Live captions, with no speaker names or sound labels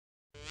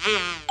Hello,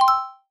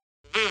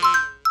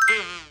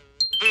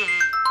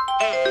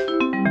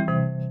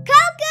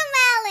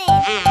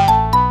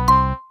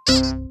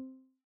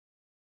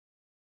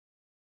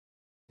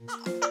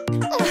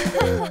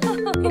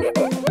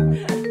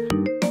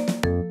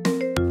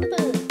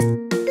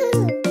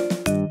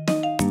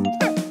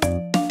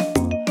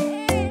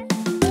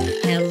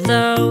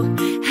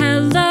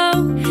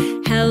 hello,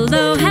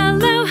 hello,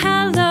 hello,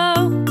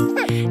 hello.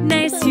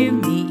 Nice to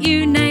meet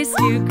you, nice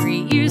to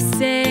greet you,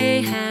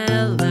 say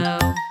hello.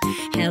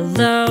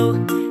 Hello,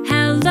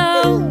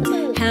 hello,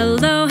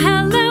 hello,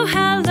 hello,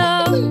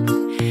 hello.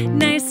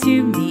 Nice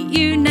to meet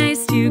you,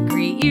 nice to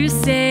greet you,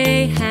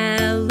 say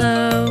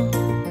hello.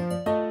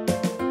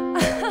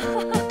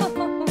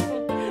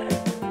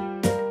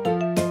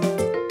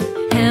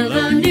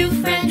 Hello, new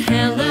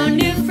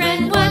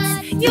friend,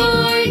 what's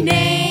your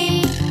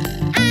name?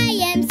 I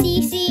am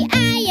Cece,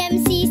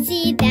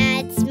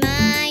 that's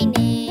my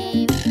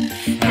name.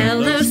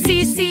 Hello,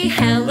 Cece,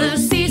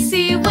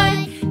 what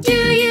do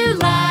you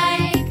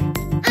like?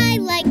 I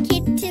like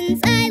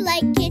kittens,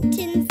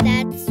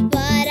 that's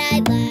what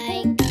I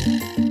like.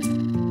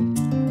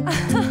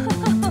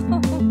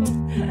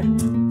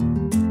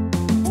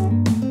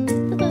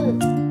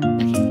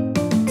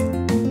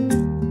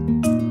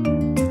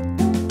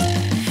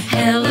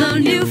 Hello,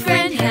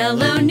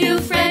 new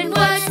friend,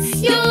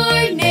 what's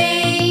your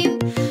name?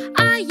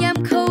 I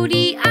am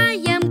Cody,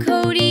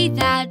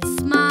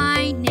 that's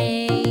my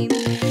name.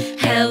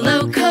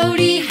 Hello,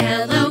 Cody,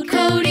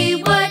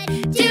 what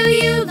do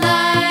you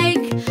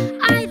like?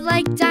 I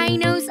like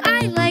dinos,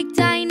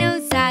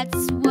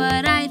 that's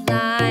what I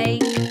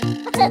like.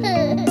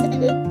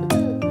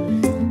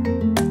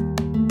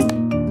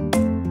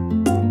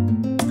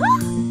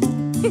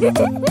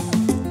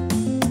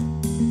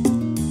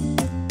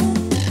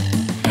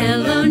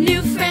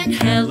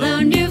 Hello,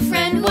 new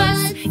friend,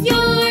 what's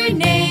your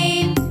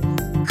name?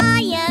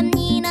 I am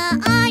Nina,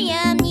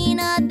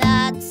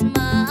 that's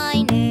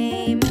my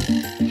name.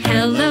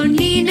 Hello,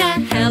 Nina,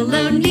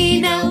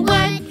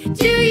 what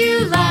do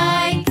you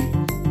like?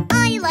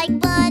 I like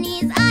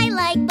bunnies,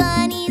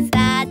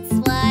 that's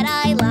what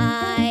I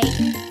like.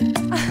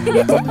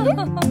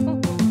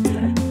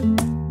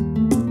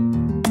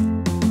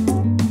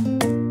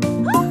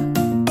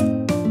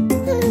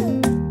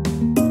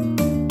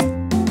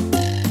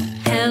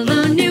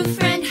 Hello,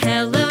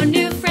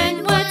 new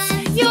friend, what's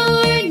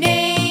your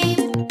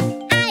name?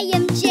 I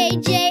am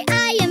JJ,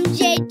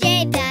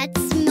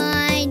 that's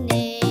my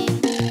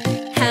name.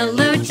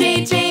 Hello,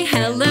 JJ,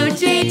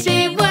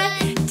 what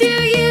do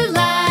you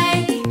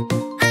like?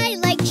 I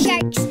like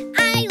sharks,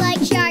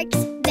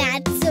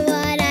 that's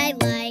what I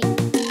like.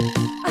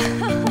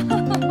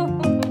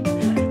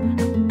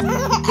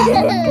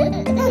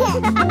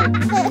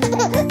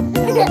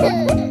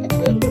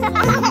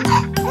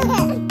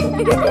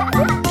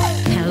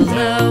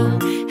 Hello,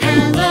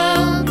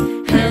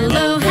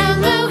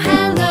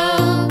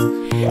 hello.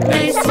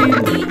 Nice to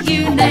meet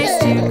you, nice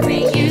to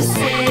greet you,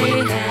 say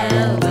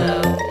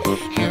hello.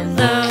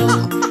 Hello.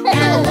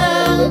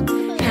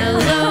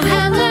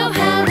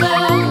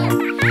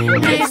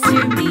 Nice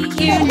to meet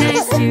you,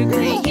 nice to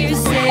greet you,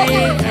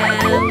 say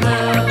hello.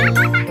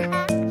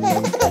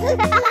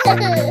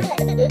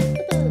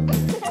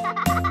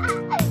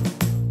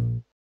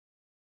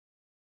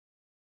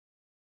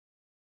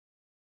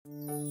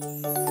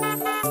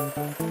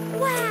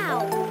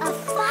 Wow, a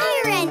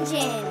fire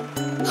engine!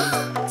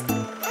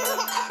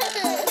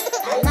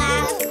 I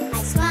laugh,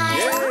 I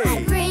smile,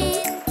 I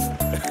grin.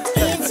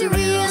 It's a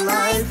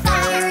real-life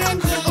fire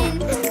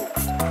engine.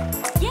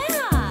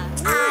 Yeah!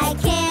 I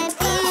can't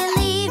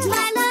believe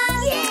my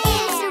luck.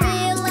 It's a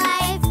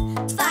real-life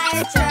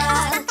fire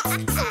truck.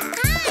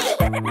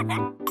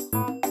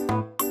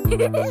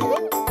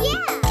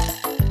 Yeah!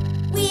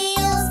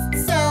 Wheels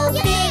so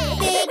big.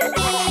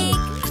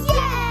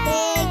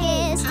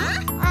 Biggest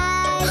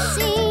I've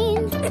seen.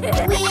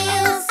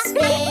 Wheels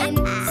spin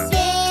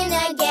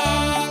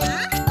again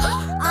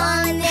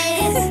on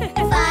this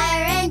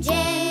fire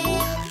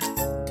engine.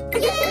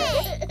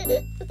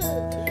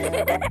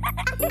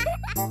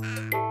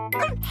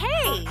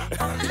 Hey!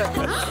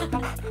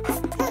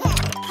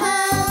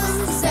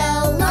 Hose so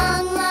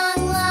long,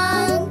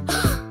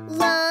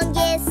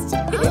 longest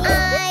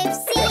I've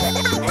seen.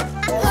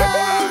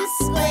 Hose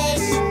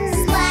splish,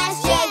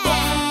 splash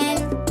again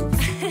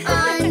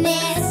on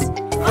this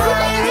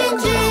fire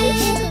engine.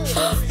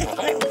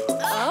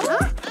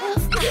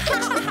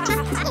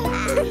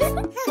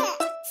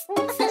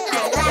 I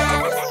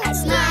laugh, I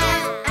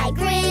smile, I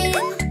grin.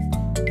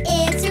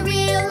 It's a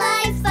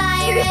real-life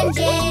fire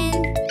engine.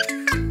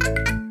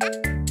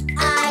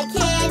 I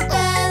can't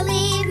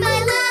believe my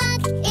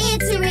luck.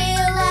 It's a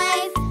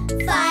real-life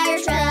fire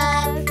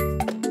truck.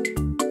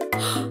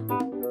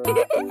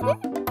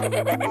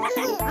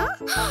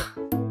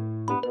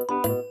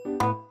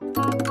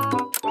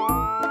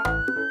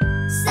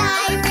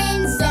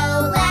 Siren so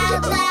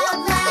loud.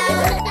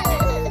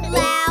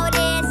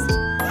 Loudest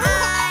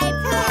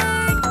I've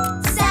heard.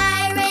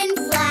 Siren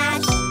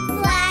flash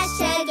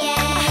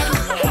again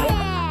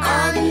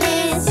on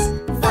this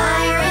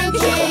fire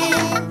engine.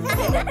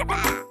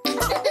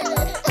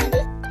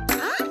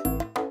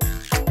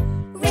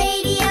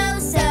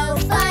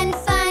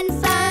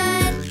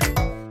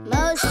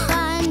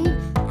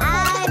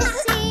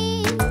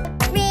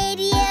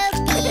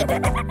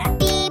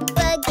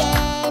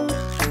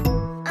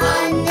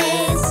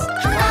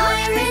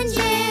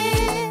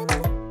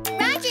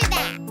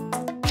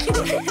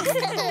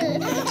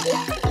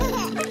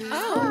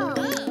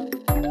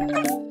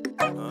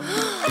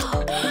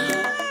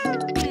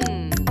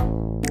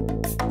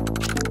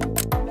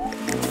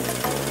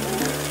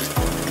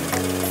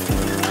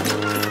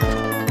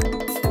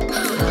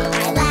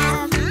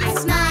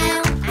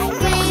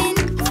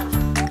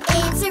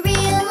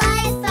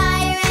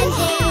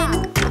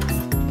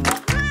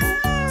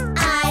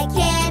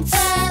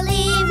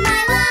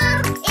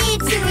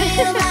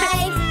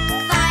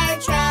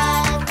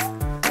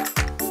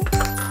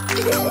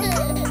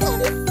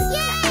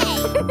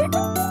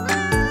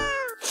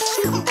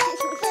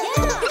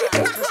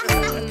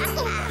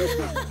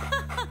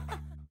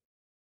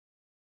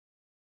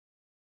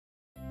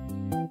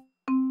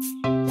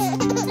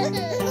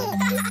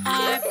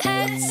 Our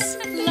pets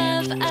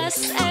love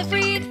us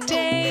every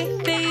day.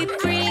 They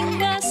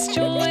bring us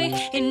joy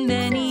in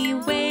many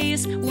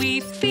ways. We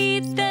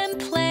feed them,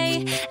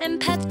 play, and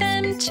pet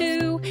them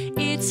too.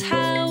 It's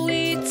how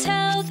we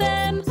tell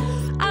them,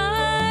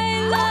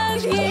 I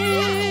love you.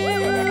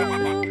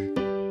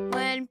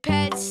 When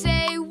pets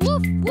say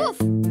woof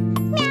woof,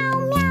 meow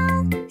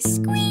meow,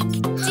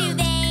 squeak, do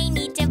they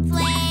need to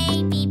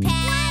play, be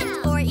pet,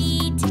 or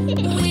eat?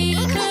 We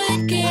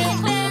could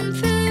give them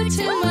food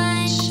to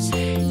munch.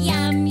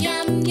 Yum,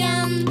 yum,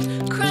 yum.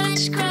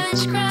 Crunch,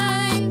 crunch,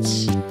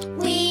 crunch.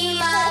 We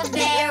love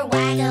their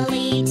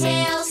waggly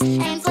tails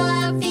and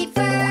fluffy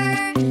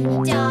fur,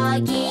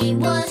 doggy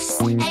woofs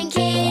and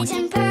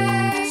kitten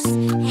purrs,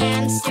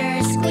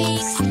 hamster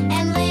squeaks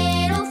and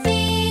little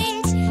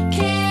feet.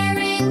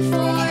 Caring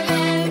for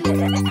them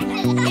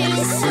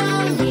is so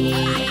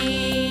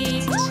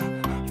neat.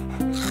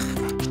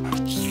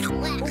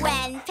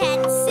 When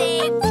pets say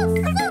woof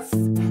woof,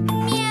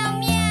 meow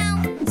meow,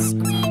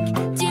 squeak,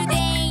 do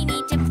they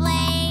need to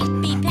play,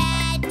 be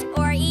pet,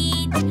 or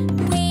eat?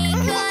 We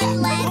could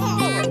let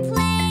them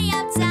play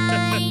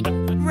outside,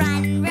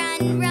 run,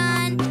 run,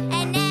 run,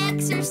 and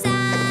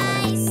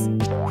exercise.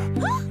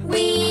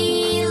 We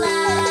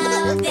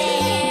love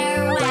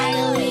their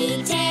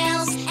waggly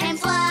tails and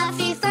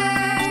fluffy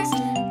furs,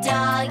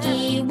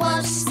 doggy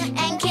woofs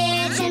and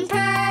kitten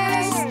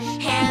purrs,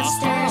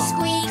 hamster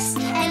squeaks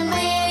and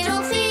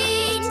little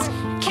feet.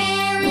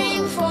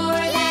 Caring for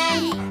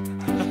them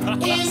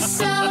is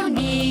so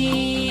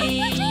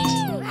neat.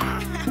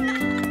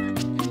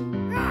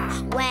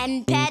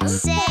 When pets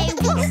say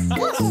woof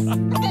woof,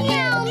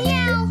 meow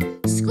meow,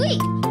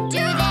 squeak,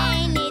 do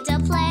they need to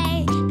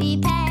play, be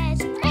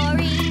pet, or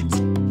eat?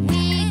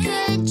 We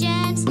could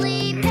gently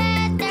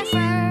pet their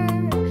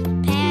fur,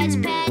 pet,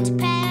 pet,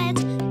 pet,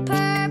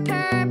 purr,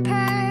 purr,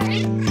 purr.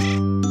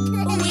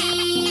 We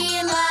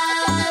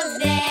love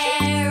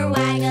their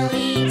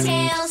waggly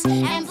tails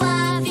and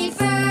fluffy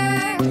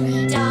fur,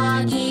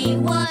 doggy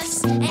woofs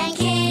and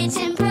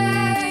kitten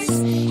purrs,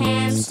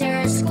 hamster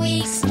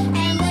squeaks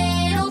and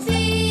little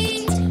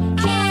feet.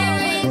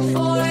 Caring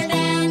for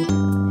them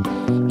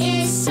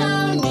is so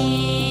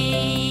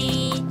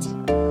neat.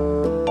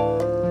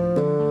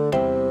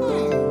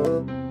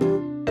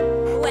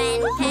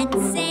 When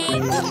pets say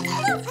woof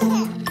woof,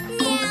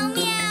 meow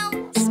meow,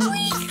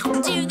 squeak,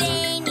 do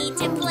they need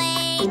to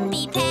play,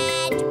 be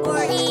pet,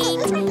 or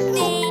eat?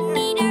 They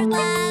need our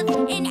love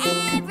in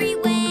every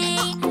way.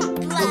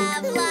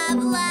 Love, love,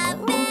 love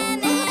them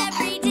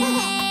every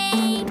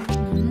day.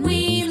 We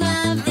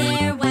love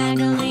their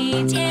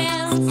waggly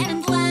tails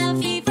and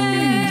fluffy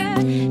fur,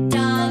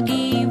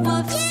 doggy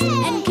woofs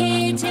and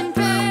kitten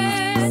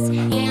purrs,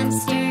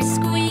 hamster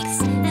squeaks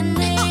and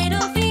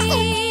little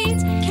feet.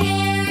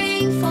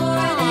 Caring for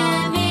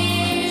them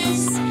is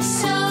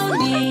so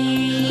neat.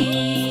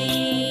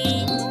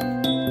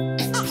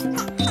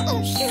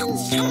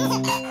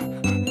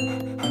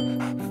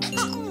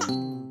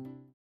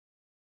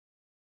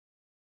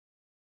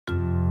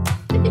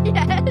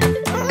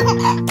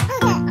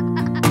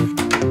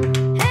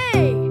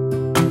 Hey!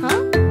 Huh?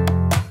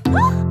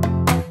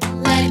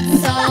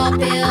 Let's all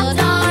build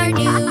our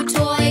new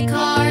toy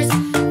cars.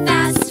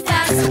 Fast,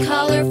 fast,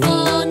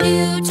 colorful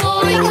new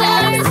toy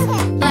cars.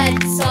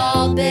 Let's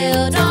all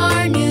build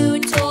our new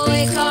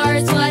toy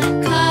cars. What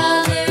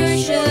color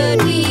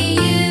should we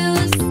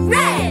use?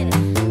 Red!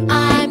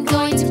 I'm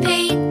going to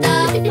paint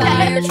the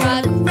fire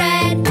truck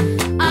red.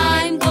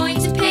 I'm going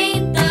to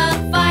paint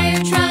the fire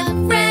truck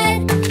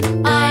red.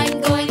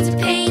 I'm going to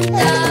paint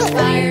the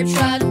fire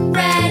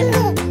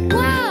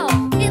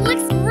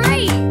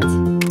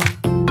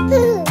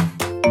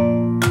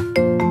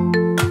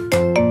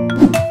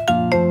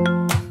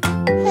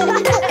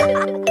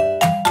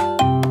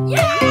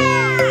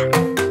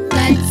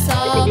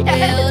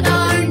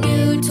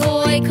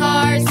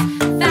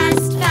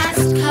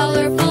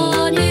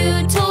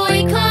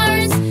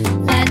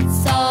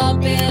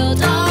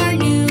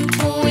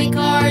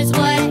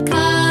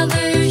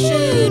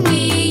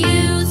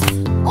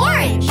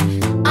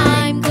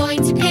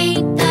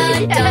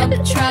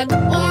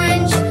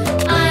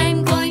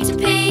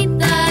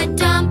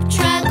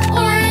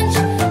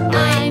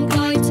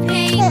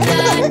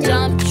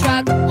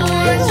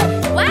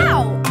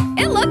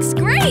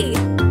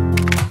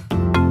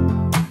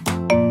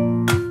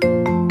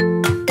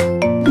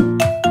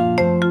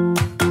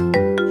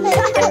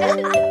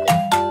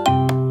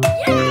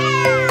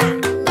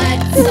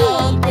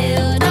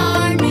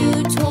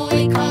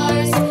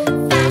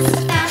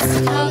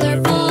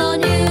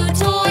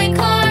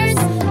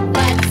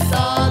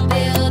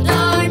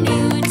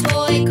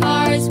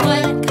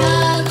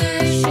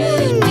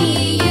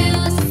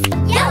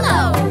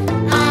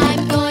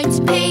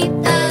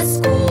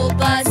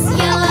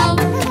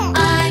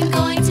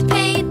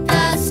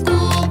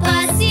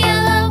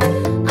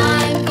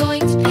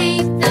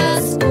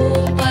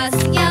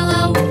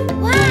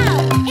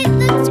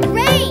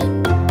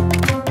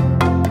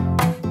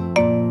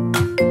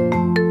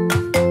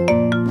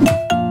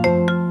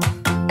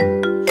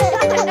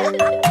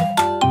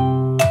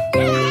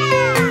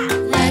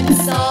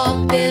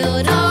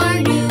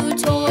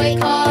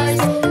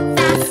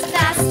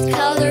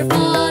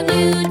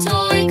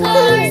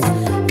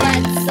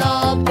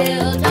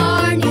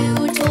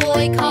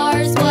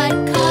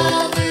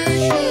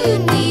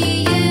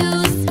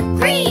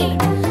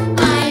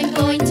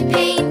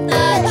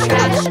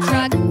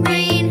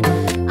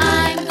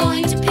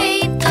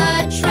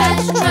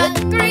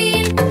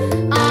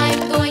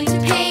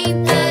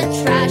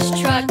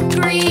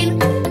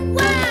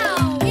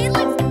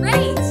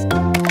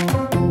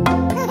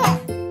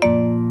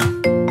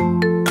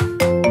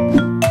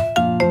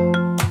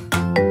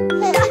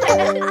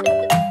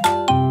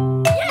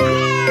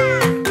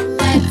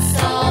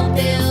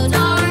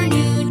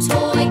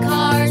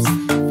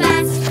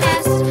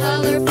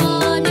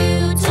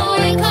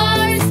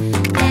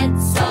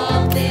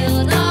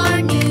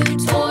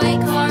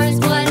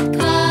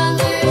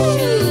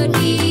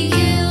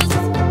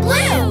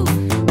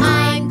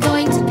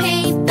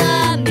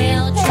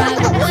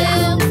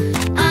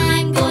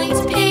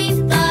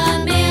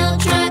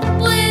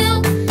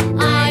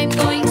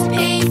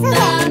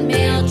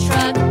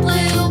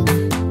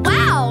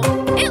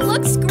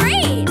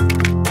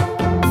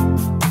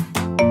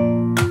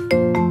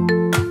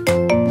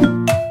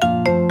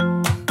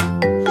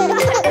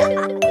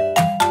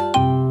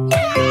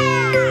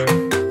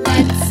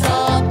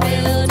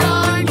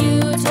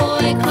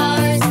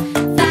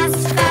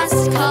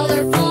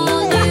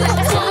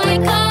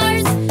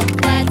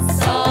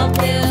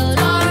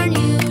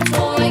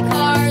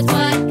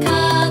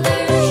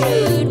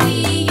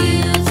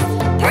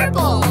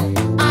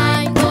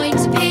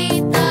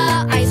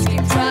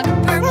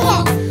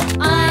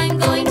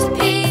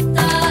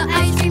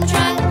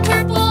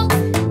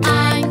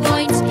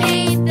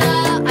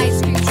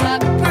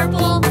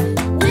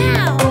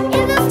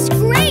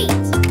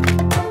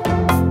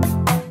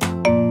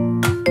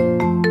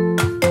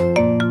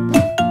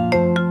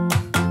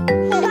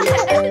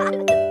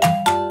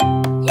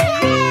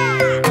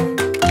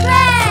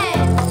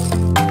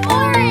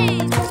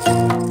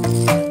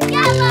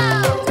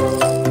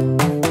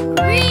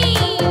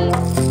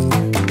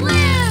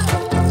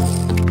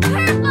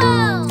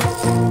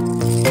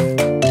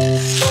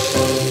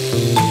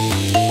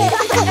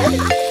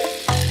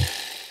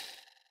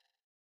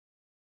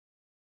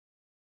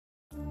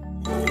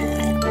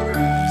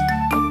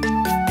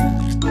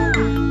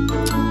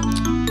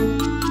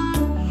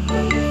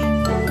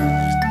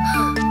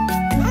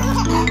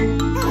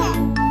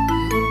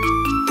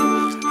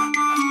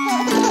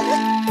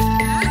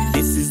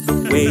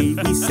way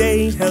we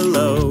say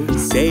hello.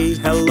 Say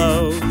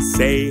hello,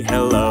 say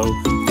hello.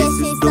 This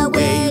is the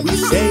way we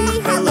say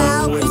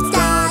hello. It's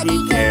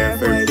doggy care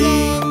for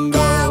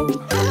Bingo.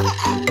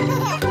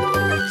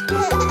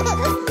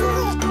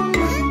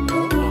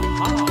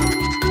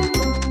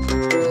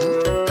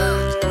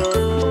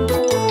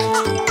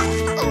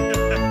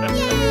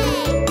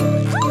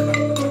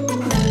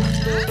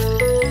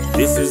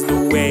 This is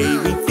the way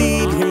we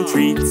feed him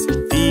treats.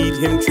 Feed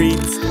him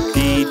treats,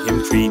 feed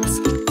him treats.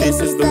 This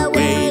is the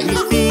way we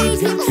feed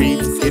him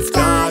treats. It's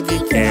doggy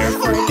care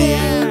for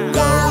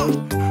Bingo.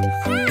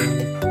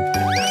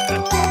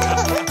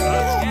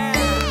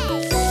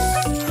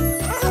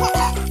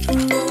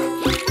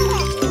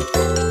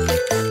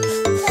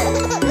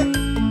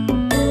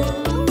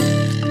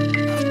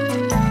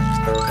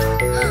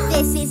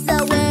 This is the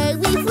way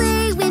we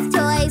play with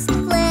toys.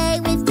 Play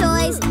with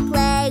toys,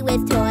 play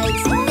with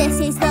toys. This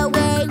is the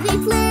way we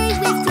play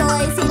with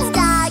toys. It's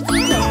doggy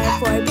care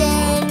for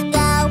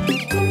Bingo.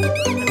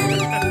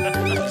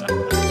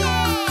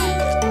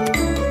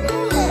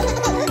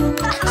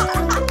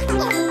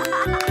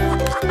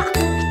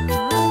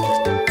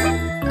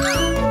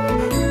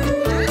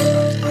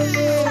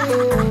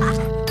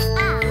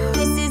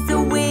 This is the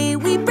way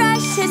we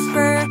brush his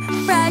fur,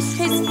 brush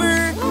his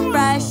fur,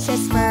 brush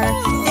his fur.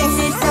 This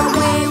is the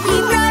way we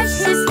brush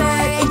his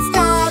fur. It's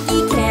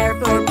doggy care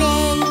for Bingo.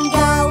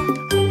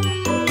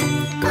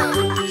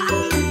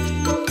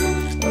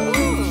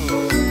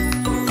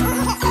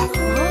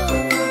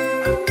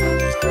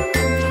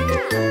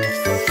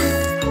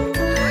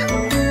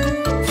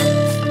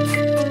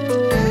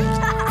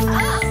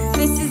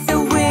 This is the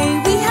way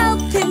we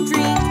help him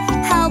drink,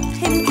 help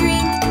him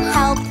drink,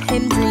 help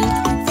him drink.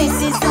 This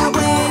is the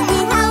way we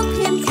help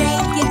him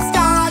drink. It's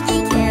doggy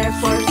care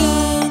for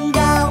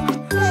Bingo.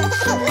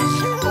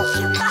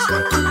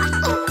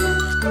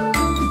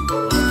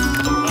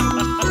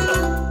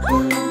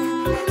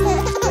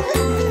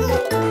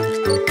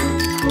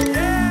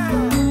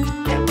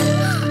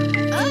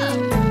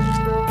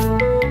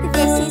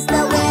 This is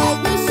the way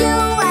we show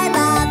our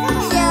love,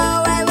 show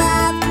our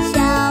love,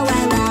 show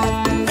our love.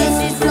 This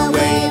is the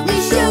way we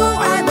show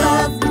our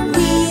love.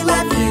 We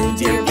love you,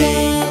 dear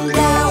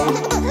Bingo.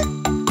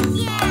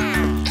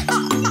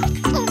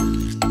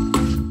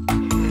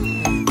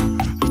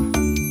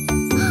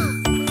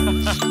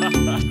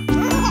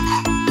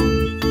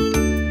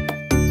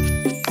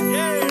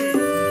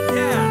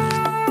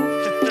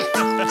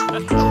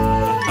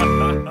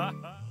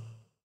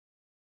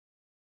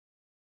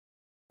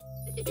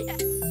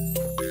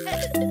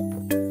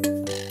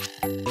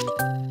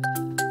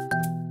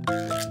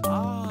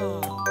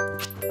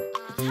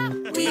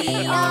 We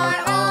are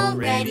all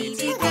ready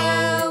to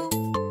go.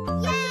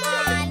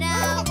 On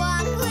a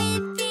walk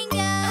with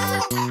Bingo.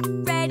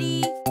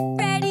 Ready,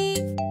 ready,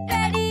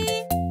 ready.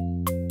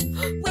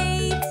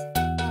 Wait,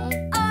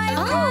 I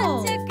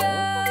want to go.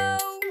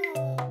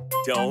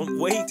 Don't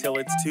wait till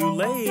it's too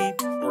late,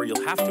 or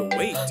you'll have to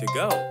wait to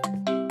go.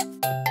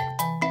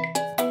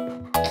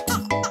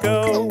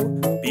 Go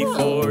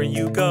before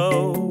you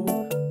go.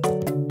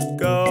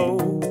 Go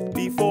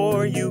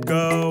before you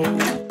go.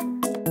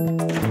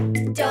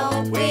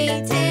 Don't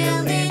wait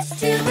till it's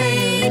too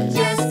late.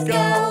 Just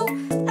go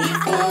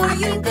before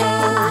you go.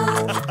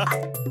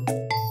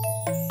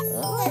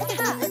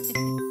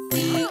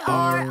 We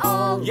are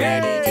all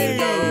ready to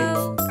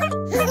go.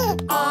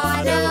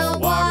 On a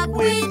walk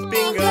with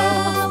Bingo.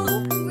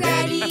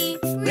 Ready,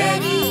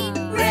 ready,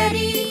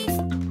 ready.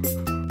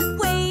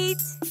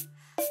 Wait,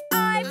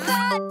 I've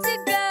got to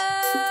go.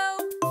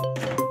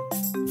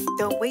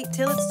 Don't wait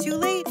till it's too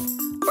late,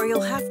 or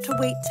you'll have to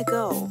wait to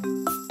go.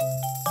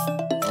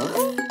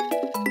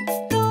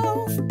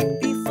 Go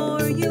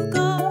before you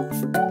go.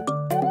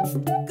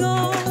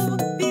 Go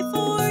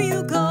before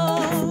you go.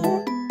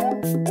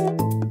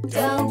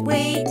 Don't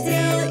wait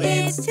till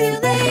it's too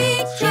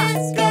late.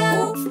 Just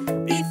go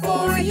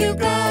before you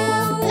go.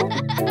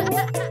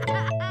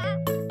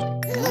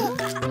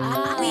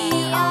 We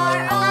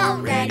are all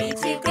ready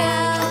to go.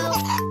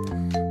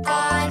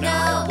 On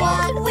a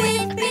walk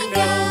with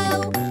Bingo.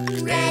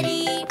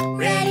 Ready,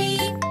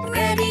 ready,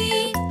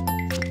 ready.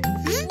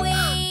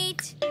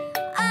 Wait,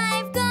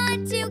 I've got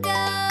to go.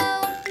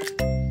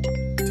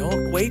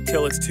 Don't wait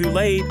till it's too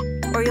late.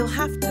 Or you'll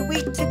have to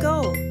wait to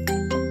go.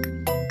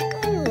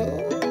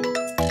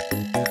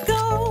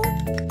 Go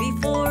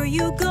before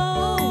you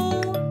go.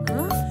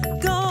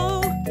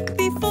 Go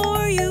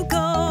before you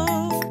go.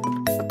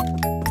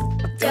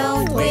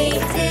 Don't wait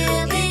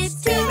till it's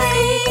too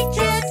late.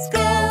 Just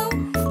go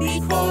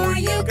before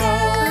you go.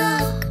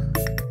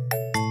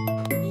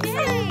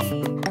 Yay!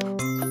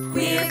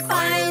 We're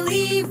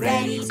finally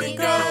ready to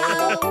go.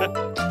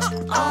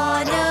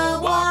 On a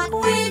walk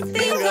with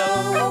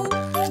Bingo.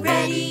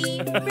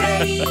 Ready,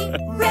 ready,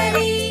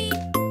 ready.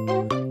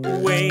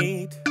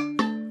 Wait,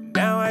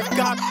 now I've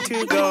got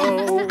to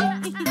go.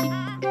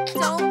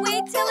 Don't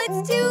wait till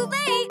it's too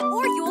late,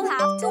 or you'll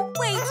have to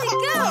wait to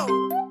go.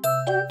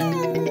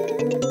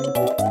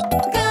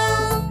 Go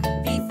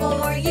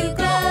before you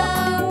go.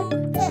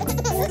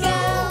 Go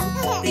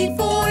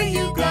before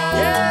you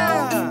go.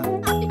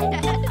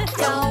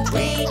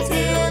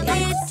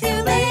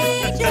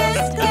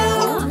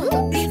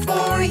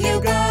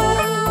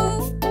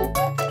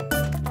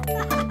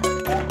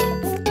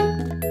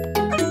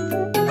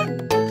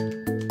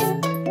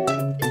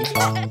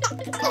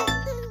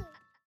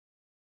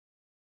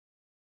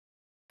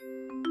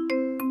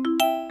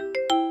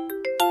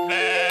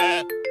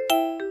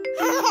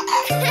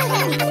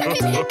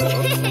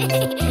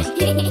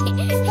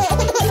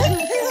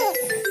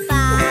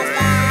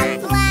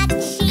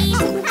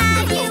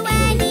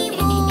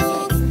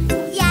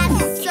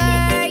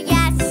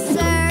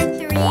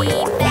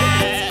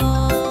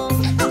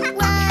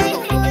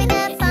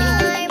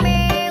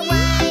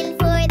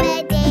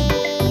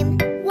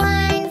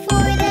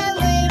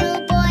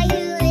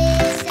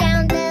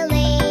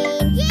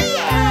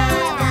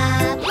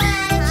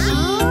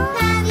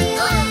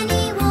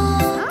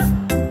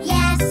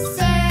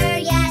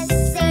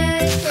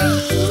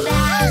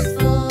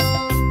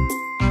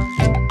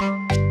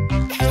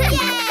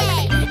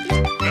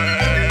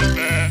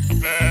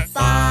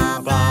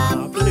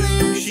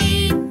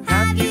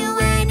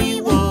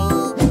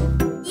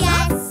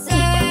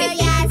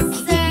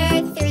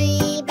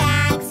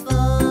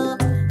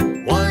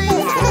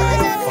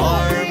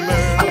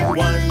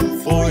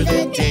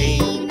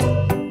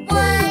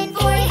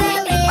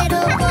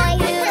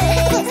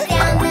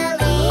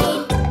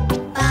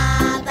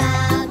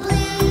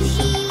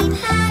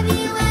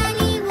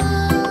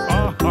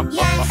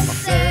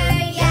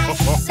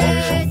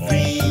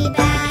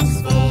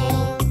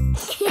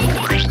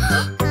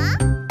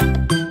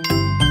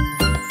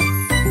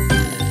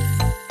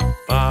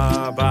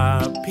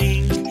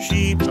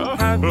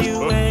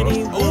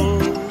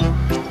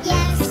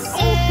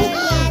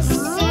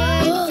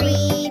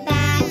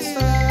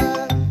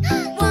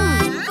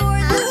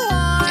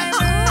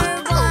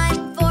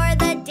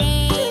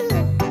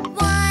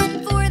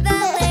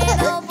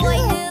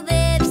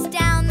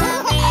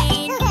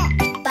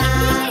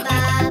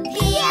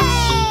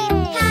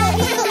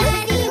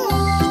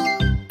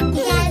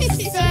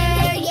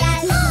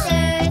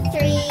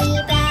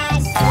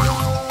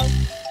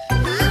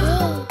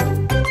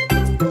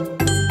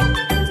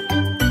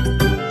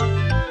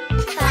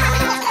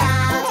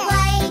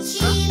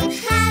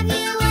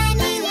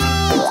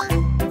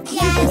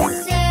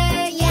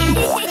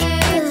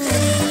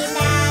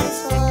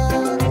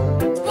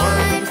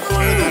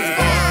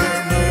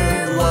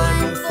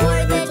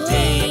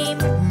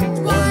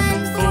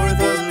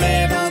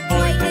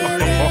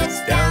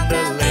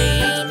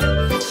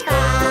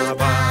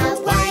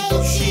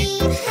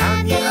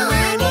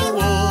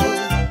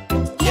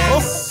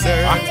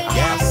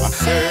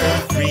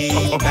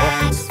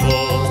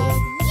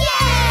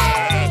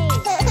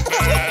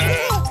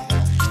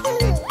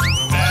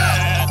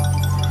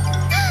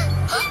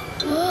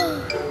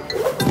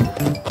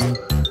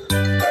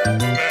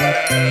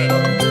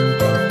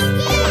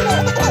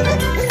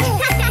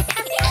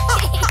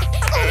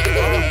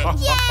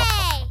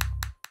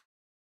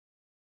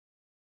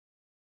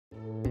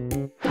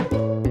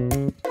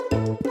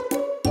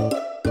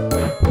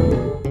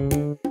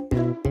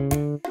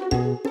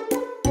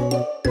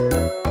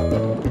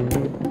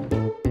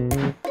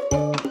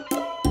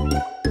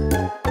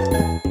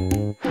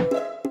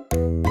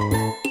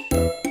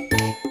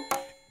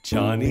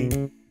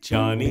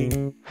 Johnny?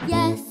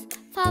 Yes,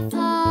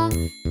 Papa.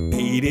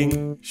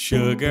 Eating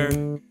sugar?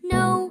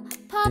 No,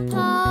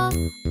 Papa.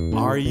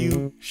 Are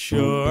you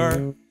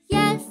sure?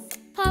 Yes,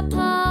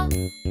 Papa.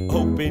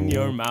 Open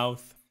your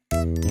mouth.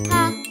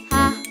 Ha,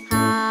 ha,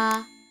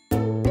 ha.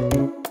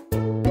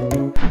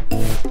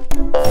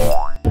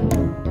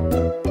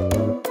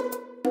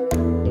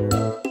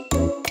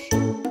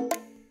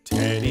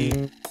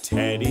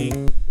 Teddy?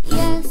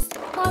 Yes,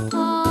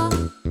 Papa.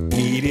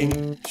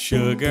 Eating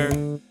sugar?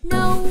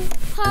 No,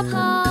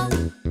 Papa.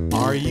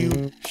 Are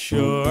you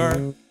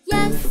sure?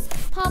 Yes,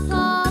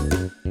 Papa.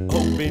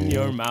 Open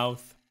your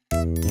mouth.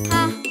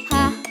 Ha,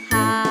 ha,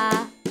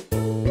 ha.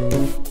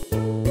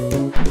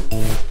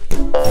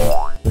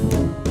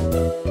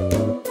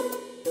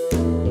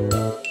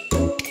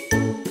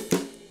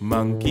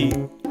 Monkey?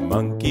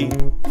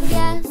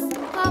 Yes,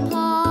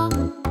 Papa.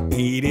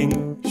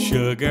 Eating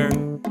sugar?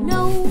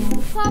 No,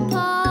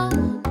 Papa.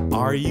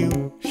 Are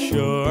you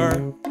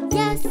sure?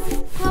 Yes,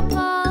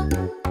 Papa.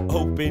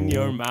 Open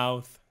your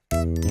mouth.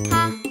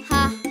 Ha,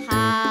 ha,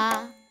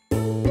 ha.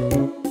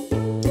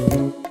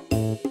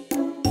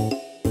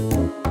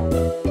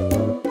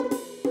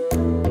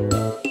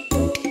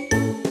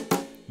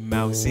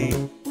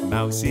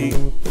 Mousy?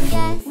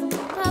 Yes,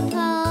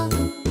 Papa.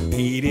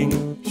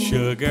 Eating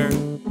sugar?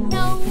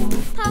 No,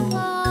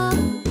 Papa.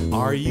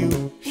 Are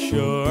you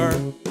sure?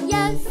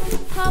 Yes,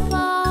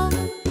 Papa.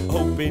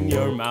 Open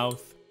your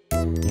mouth.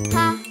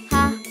 Ha,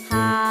 ha,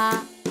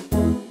 ha.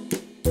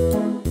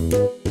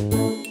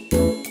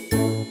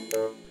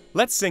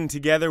 Let's sing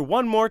together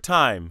one more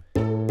time.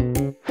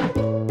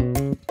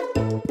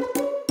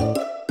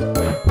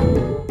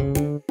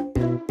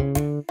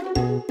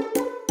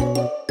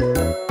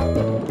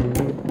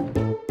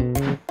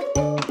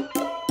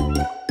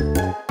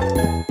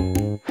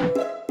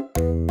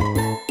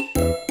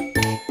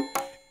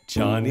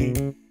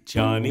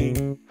 Johnny?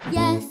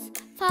 Yes,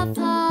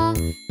 Papa.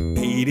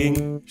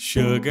 Eating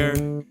sugar?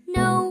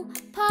 No,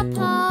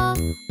 Papa.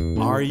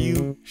 Are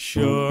you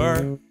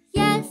sure?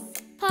 Yes,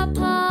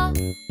 Papa.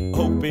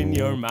 Open Open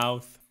your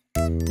mouth.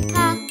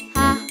 Ha,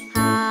 ha,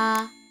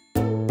 ha.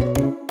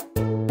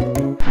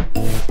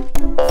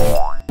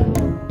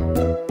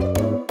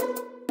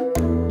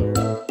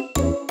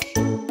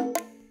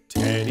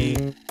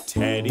 Teddy,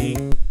 Teddy,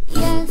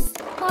 Yes,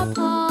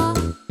 Papa.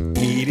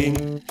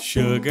 eating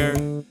sugar.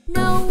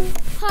 No,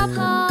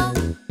 Papa.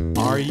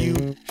 Are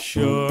you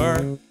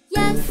sure?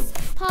 Yes,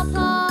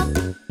 Papa.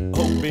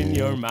 Open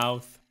your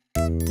mouth.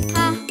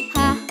 Ha,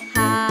 ha,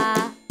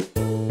 ha.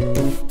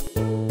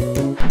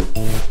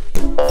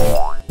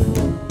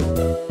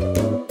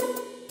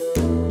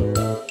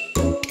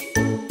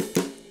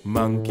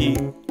 Monkey,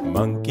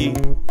 monkey,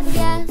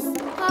 Yes,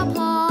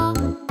 Papa.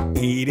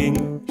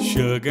 eating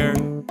sugar.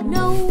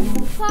 No,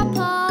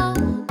 Papa.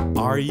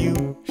 Are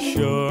you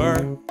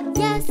sure?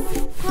 Yes,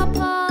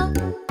 Papa.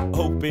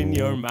 Open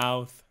your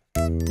mouth.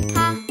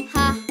 Ha,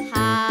 ha,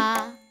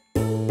 ha.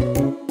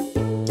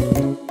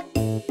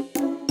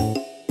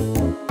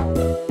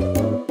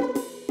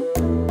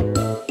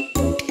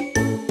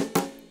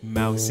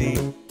 Mousy,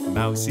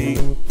 mousy,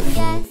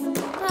 Yes,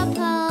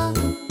 Papa.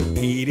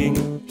 eating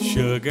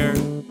sugar.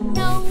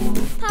 No,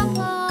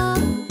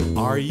 Papa.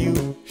 Are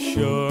you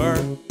sure?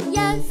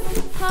 Yes,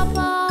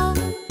 Papa.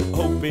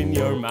 Open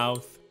your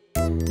mouth.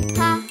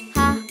 Ha,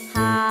 ha,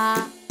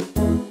 ha.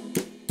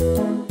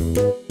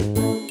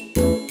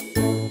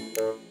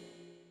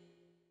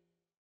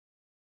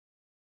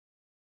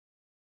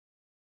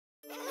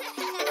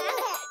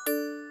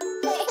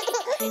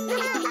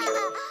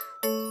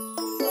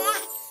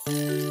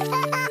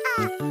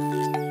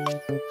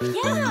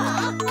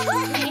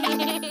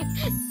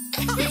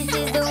 This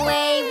is the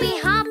way we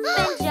hop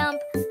and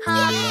jump,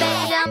 hop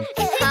and jump,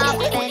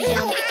 hop and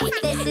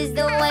jump. This is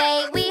the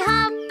way we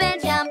hop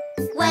and jump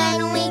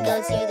when we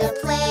go to the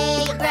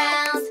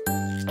playground.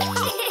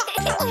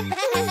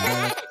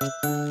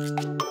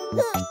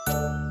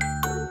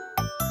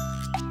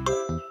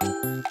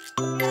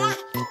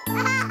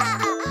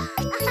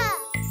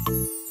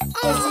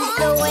 This is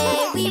the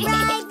way we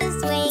ride the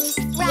swings,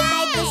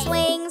 ride the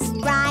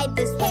swings, ride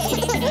the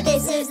swings.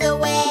 This is the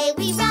way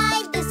we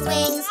ride the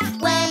swings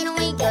when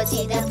we go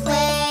to the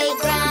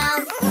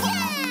playground.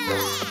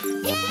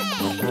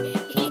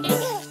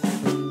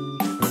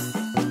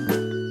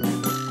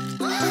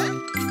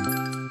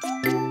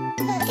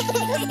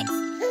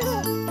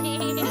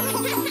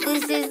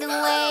 This is the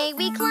way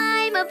we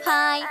climb up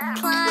high,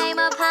 climb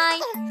up high,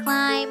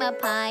 climb up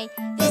high.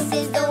 This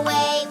is the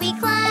way we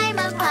climb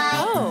up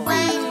high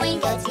when we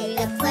go to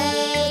the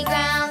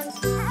playground.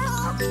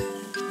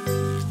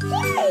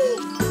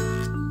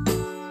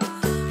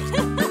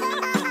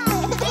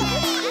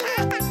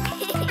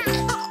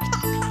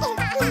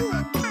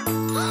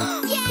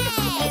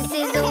 This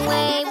is the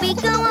way we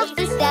go up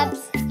the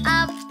steps,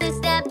 up the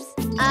steps,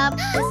 up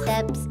the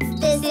steps.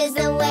 This is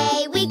the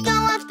way we go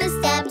up the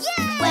steps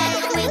when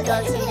we go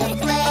to the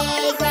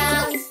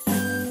playground.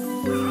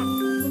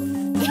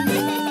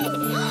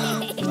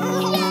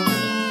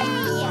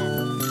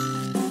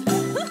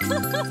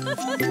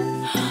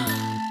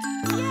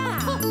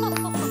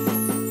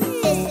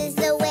 This is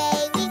the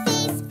way we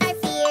face our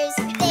fears,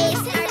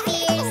 face our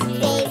fears,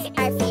 face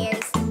our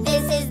fears.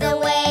 This is the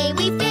way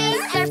we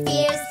face our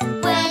fears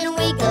when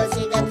we go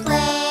to the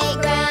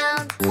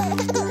playground.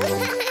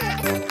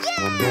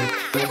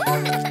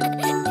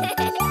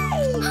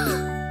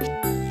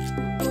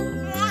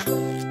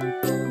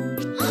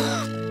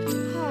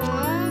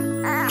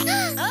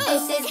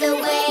 This is the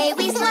way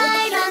we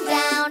slide on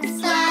down,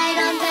 slide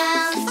on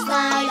down,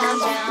 slide on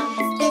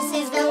down. This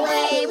is the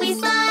way we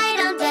slide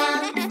on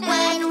down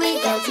when we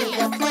go to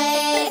the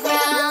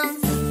playground.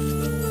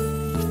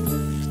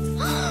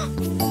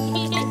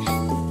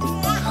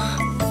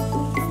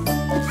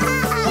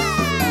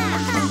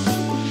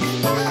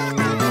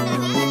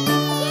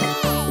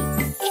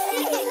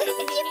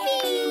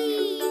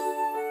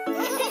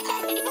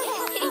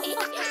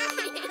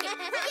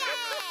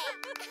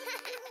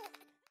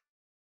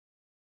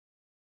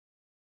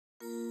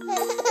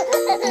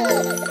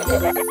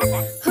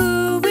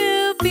 Who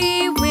will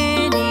be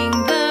winning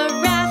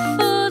the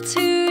raffle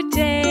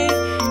today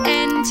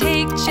and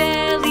take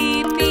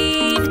Jelly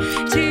Bean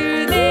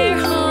to their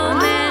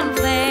home and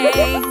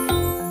play?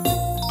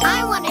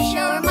 I want to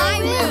show her my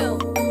room.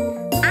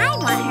 I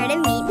want her to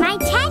meet my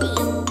teddy.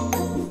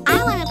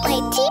 I want to play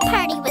tea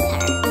party with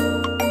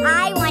her.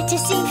 I want to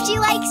see if she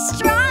likes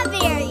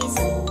strawberries.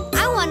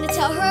 I want to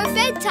tell her a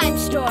bedtime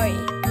story.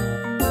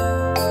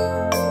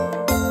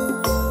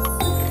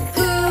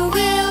 Who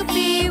will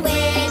be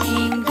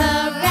winning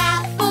the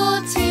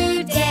raffle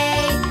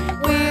today?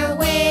 We're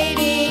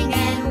waiting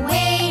and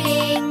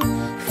waiting,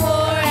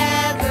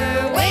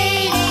 forever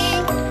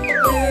waiting.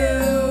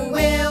 Who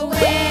will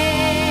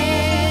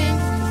win?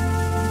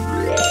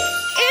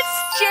 It's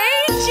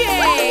JJ!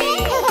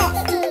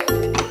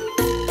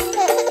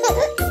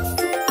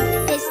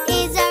 This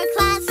is our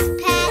class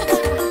pet.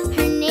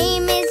 Her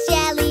name is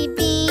Jelly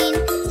Bean.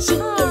 She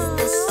is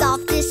the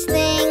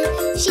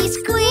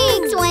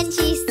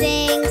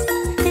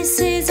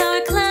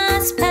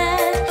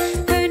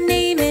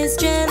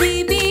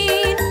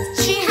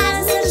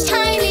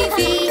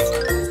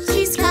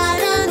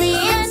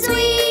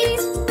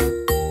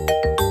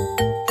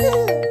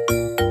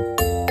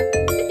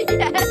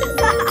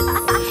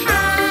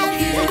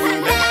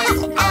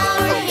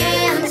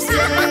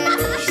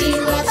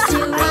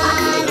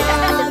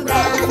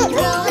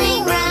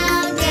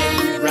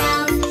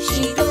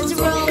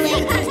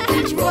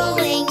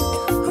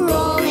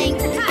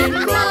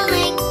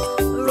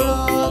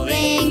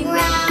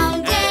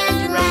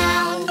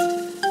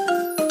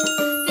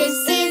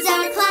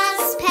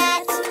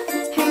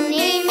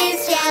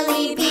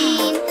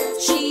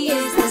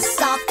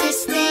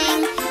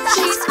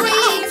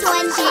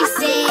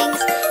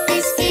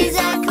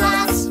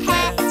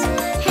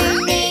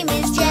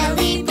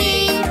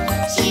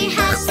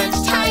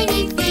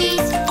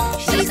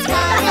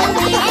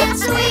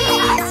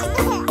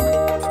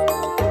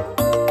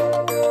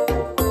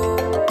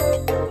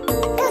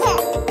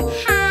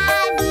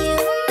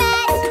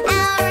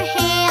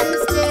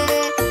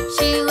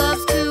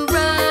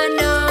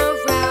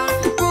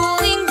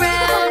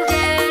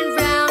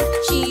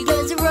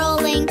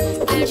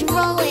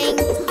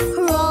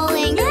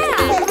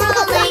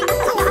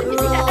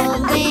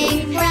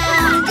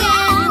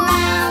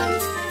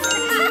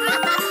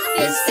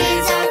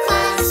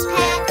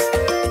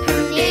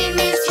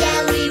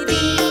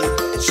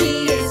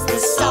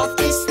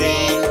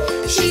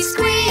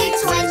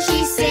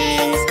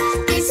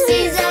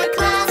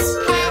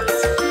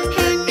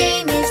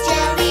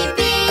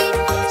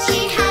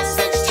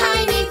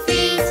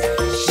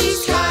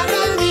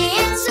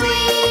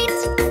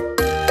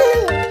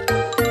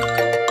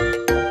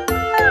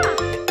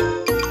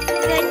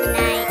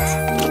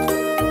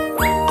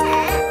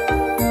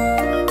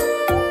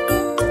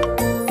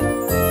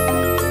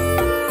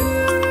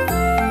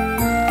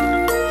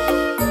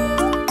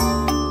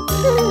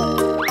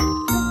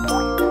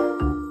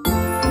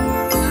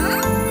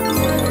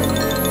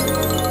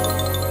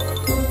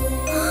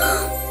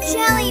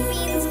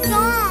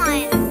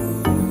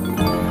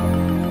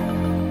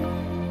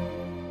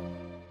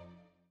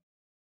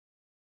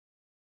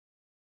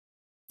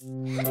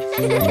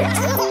Yeah!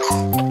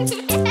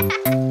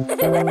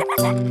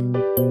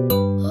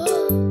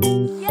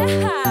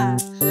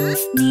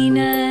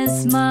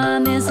 Nina's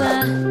mom is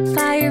a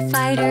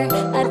firefighter,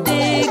 a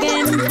big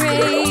and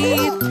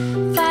brave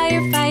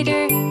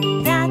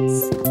firefighter.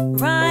 That's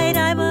right,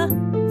 I'm a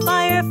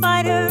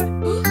firefighter.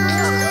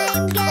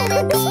 I'm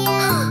gonna be a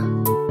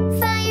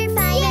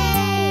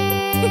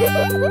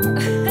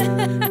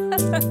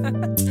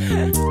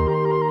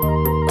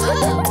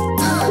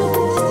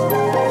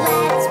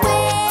Let's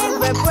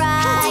wear a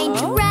bright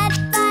red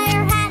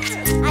fire hat,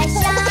 a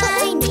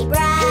shiny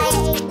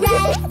bright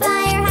red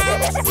fire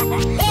hat.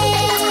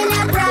 In a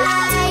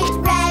bright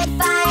red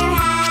fire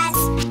hat,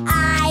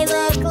 I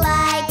look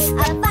like a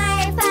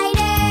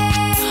firefighter.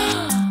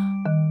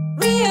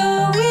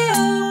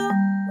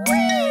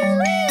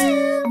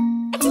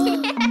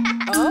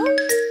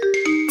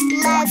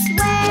 Let's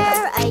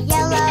wear a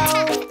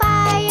yellow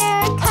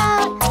fire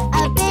coat,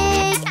 a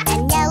big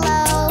and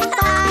yellow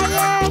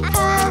fire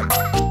coat.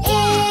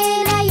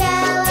 In a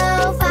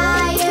yellow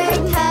fire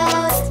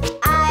coat,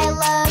 I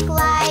look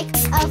like a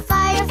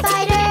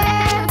firefighter.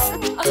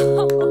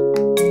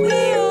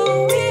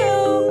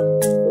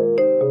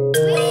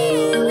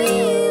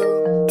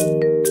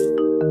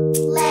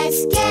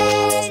 Let's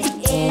get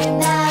in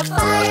the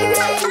fire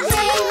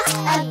engine,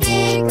 a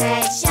big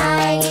red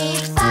shiny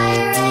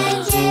fire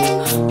engine.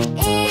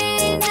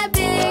 In a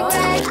big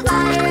red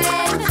fire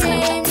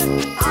engine,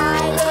 I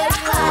look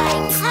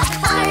like a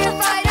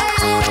firefighter.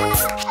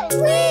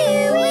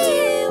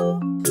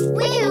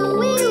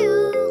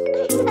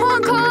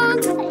 Honk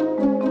honk.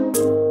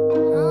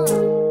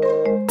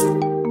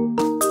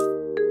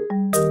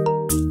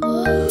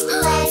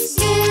 Let's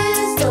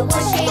use the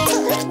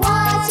washing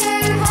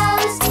water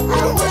hose, a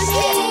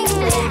washing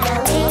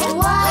wiggling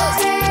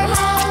water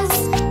hose.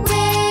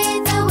 With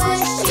the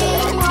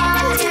washing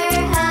water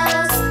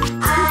hose,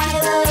 I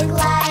look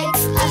like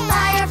a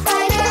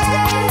firefighter.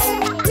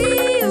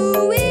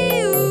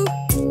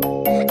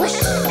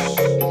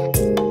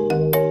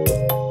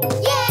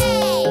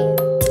 Yay!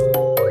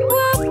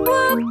 Whoop,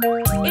 whoop.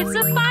 It's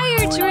a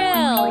fire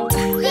drill.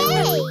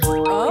 Yay!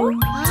 Oh?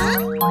 Huh?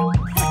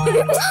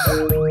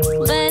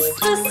 Let's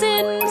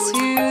listen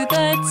to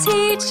the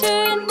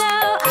teacher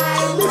now. I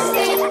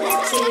listen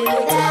to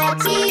the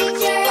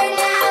teacher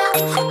now.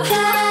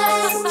 The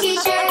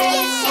teacher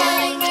is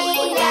telling me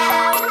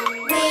now.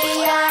 We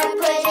are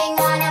putting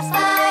on a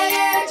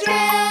fire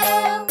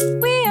drill.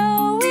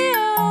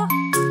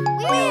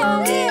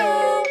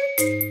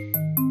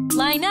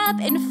 Line up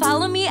and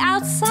follow me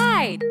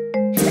outside.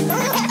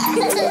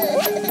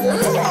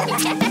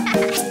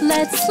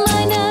 Let's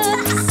line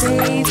up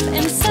safe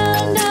and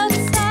sound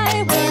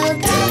outside. We'll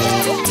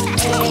gather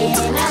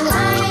in a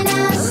line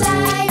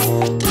outside.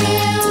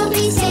 We'll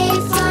be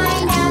safe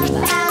lined up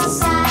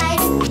outside.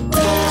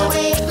 We'll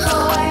wait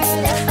for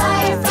the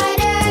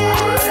firefighter.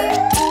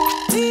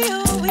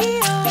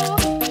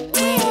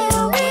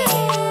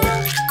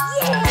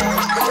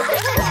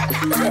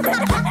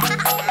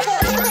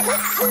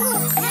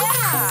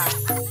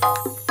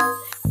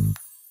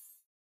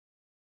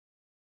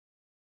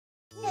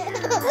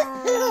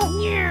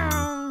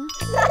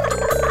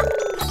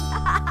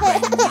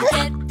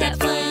 Get that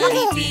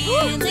funny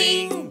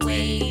feeling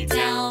way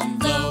down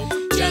low.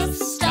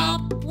 Just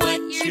stop what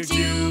you're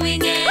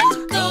doing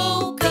and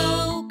go,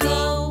 go,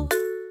 go.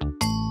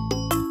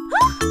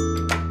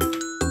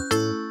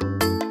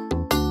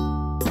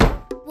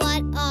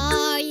 What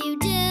are you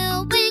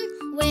doing?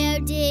 Where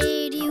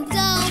did you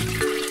go?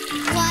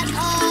 What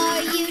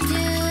are you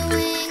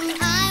doing?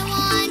 I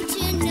want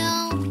to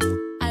know.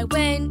 I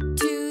went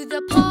to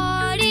the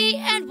party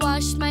and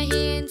washed my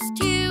hands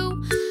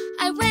too.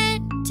 I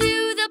went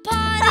to the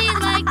party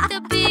like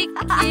the big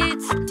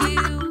kids do.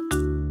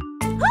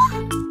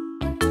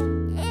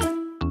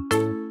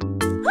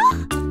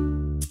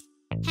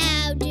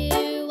 How do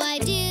I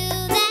do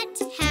that?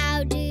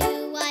 How do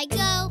I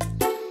go?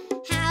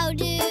 How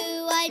do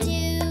I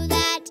do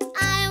that?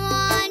 I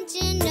want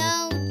to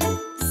know.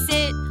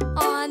 Sit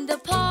on the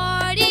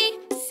party,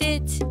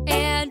 sit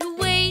and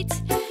wait.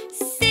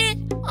 Sit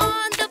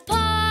on the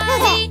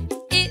party,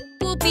 it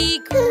will be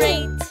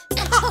great.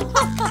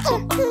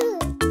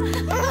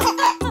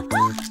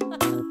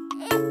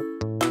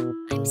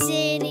 I'm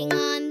sitting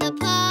on the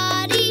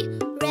potty,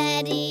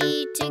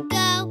 ready to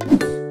go.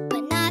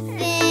 But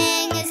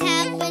nothing is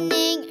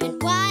happening,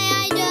 and why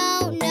I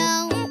don't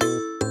know.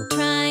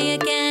 Try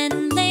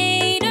again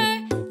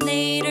later,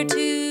 later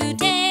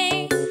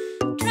today.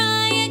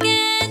 Try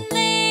again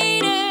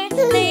later,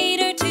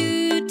 later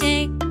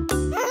today.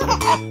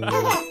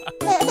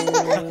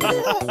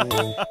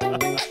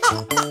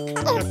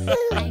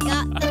 I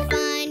got the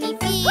funny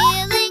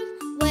feeling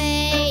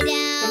way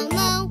down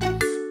low.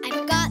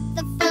 I've got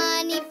the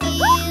funny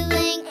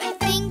feeling, I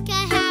think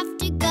I have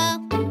to go.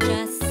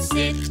 Just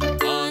sit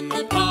on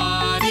the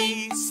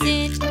potty,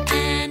 sit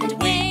and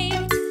wait.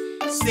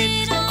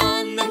 Sit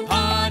on the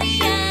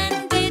potty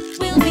and it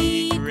will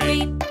be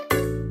great.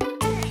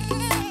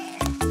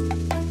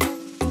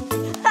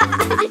 I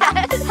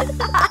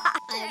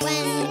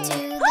went to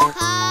the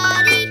potty.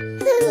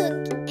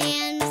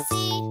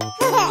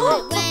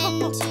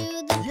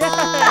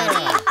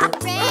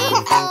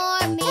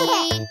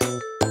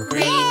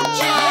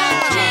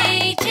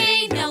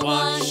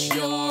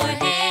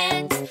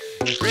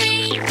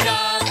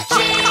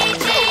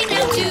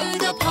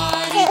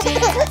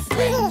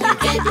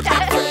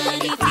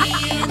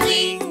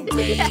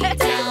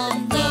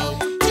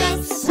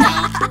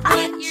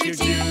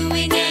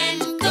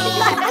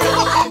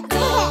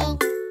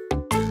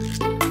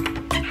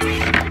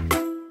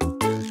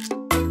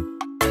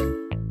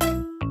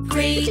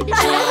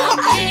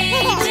 Jump,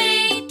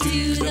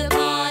 do the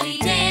potty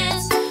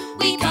dance.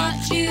 We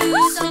got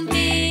you some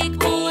big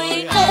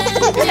boy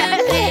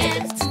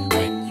underpants.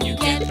 When you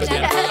get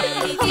that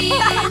funny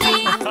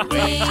feeling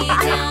way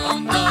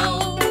down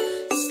low,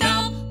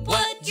 stop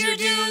what you're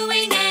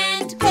doing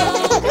and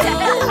go,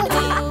 go,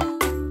 go.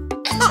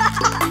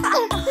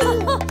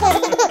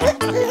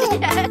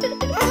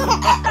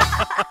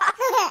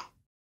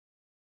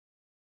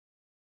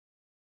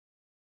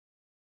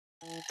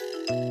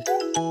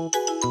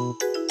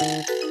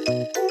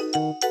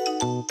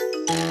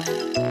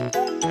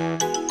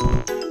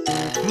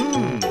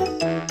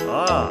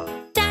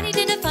 Daddy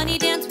did a funny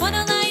dance,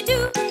 what'll I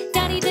do?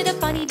 Daddy did a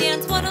funny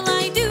dance, what'll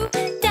I do?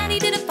 Daddy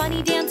did a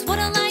funny dance,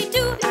 what'll I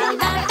do? I'll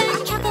laugh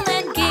and chuckle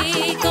and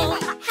giggle.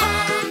 Ha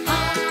ha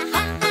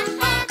ha ha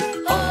ha.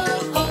 Ho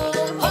ho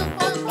ho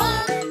ho ho.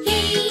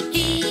 Hee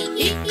hee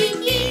hee hee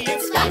hee.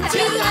 It's fun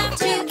to laugh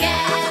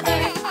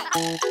together.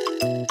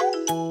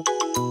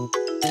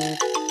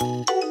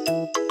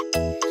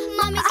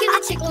 Mommy's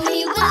gonna tickle me,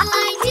 what'll I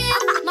do?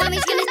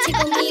 Mommy's gonna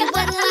tickle me,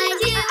 what'll I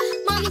do?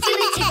 Mommy's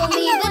gonna tickle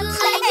me, what'll I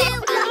do?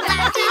 I'll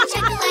laugh and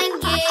chuckle and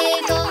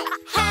giggle.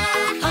 Ha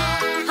ha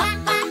ha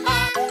ha ha.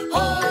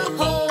 Ho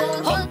ho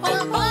ho ho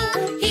ho.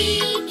 Hee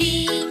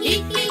hee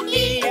hee hee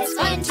hee. It's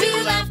fun to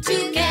laugh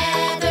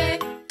together.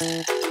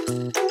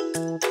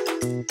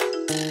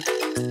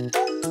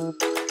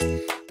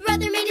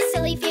 Brother made a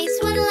silly face,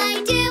 what'll I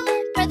do?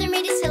 Brother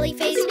made a silly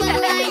face,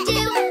 what'll I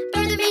do?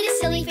 Brother made a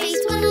silly face,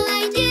 what'll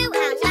I do?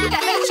 I'll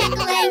laugh and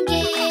chuckle and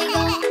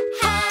giggle.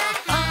 Ha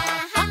ha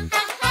ha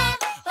ha ha.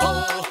 Ho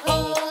ho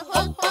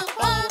ho ho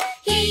ho.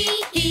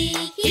 Hee hee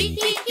hee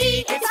hee hee.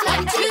 It's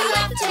fun to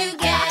laugh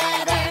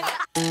together.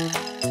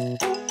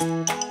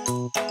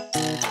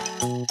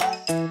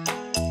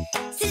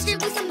 Sister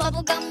blew some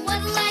bubble gum,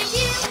 what'll I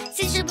do?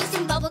 Sister blew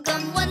some bubble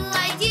gum, what'll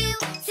I do?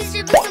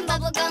 Sister blew some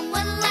bubble gum,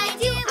 what'll I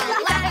do?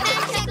 I'll laugh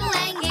and chuckle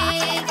and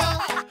giggle.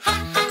 Ha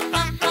ha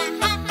ha ha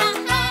ha ha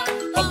ha.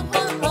 Ho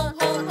ho ho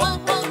ho ho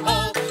ho ho.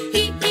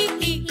 Hee hee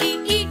hee hee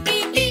hee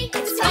hee hee.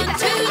 It's fun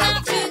to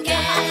laugh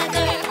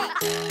together.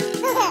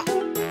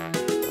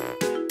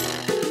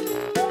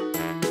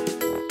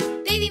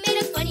 Baby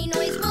made a funny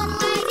noise, what'll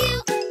I do?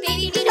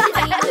 Baby made a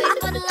funny noise,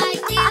 what'll I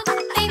do?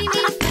 Baby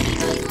made a funny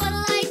noise,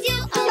 what'll I do?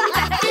 I'll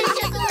laugh and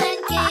chuckle and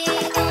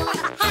giggle.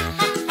 Ha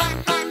ha ha ha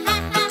ha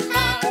ha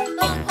ha.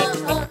 Ho ho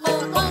ho ho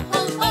ho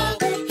ho ho.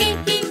 Hee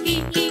hee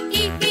hee hee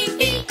hee hee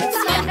hee. It's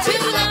fun to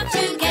laugh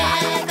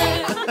together.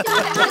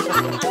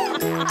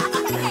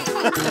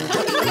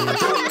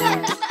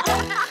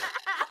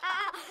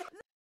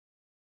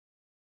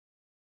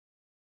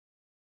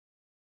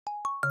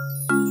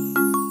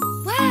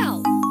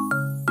 Wow!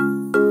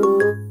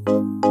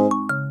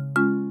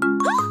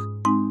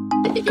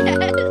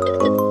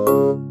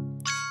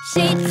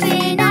 Shapes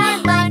in our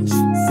lunch,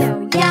 so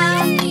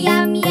yummy,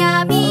 yummy,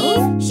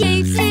 yummy.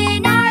 Shapes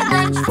in our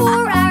lunch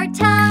for our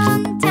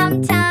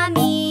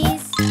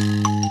tummies.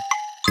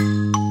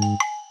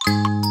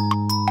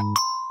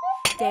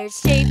 There's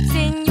shapes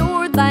in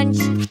your lunch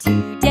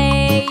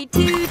today,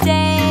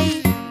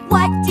 today.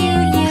 What do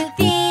you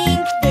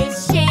think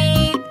this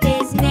shape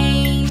is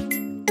named?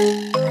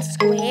 A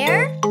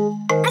square?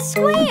 A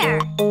square!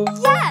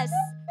 Yes!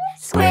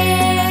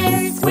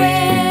 Squares,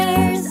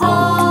 squares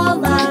all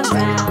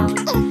around.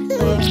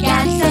 Look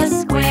at the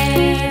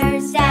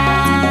squares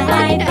that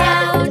I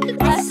found.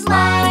 A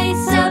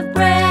slice of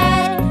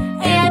bread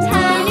and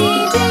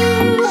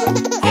honeydew,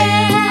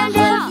 and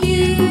a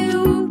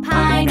few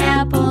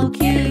pineapple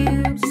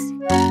cubes.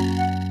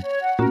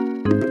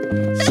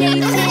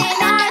 Shapes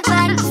in our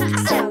lunch,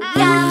 so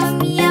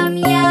yummy,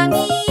 yummy,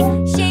 yummy.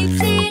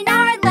 Shapes in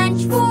our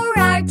lunch for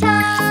our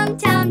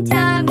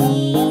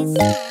tummies.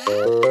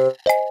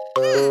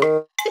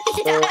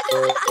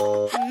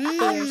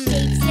 There's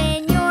shapes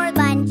in your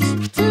lunch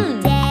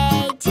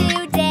today,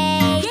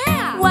 today.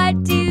 Yeah!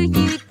 What do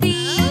you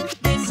think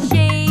this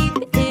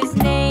shape is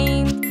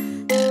named?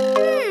 A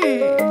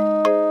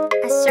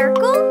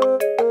circle?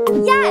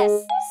 Yes!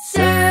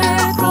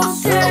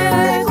 Circles,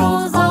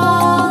 circles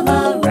all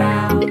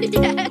around. Look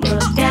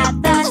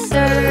at the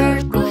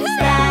circles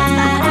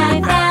that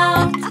I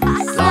found.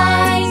 A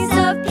slice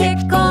of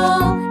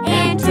pickle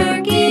and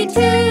turkey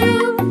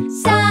too.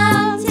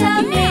 Some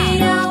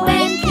tomato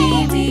and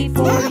kiwi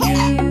for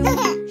you.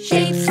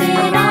 Shapes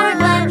in our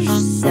lunch,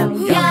 so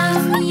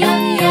yummy,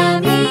 yummy,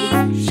 yummy.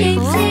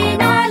 Shapes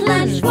in our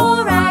lunch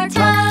for our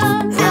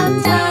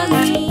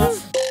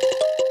tummies.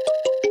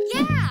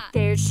 Yeah!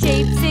 There's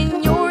shapes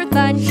in your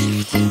lunch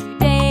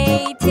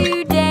today,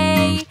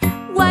 today.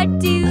 What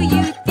do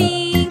you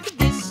think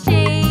this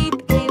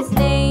shape is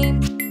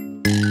named?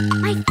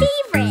 My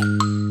favorite,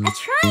 a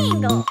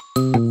triangle.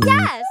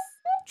 Yes!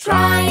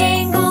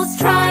 Triangles,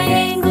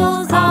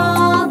 triangles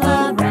all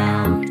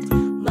around.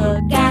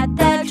 Look at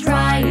the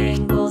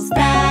triangles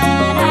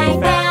that I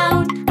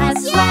found. A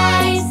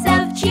slice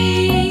of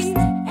cheese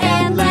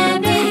and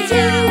lemon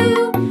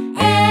too,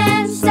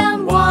 and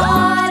some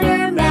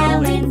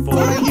watermelon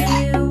for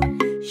you.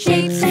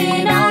 Shapes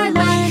in our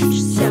lunch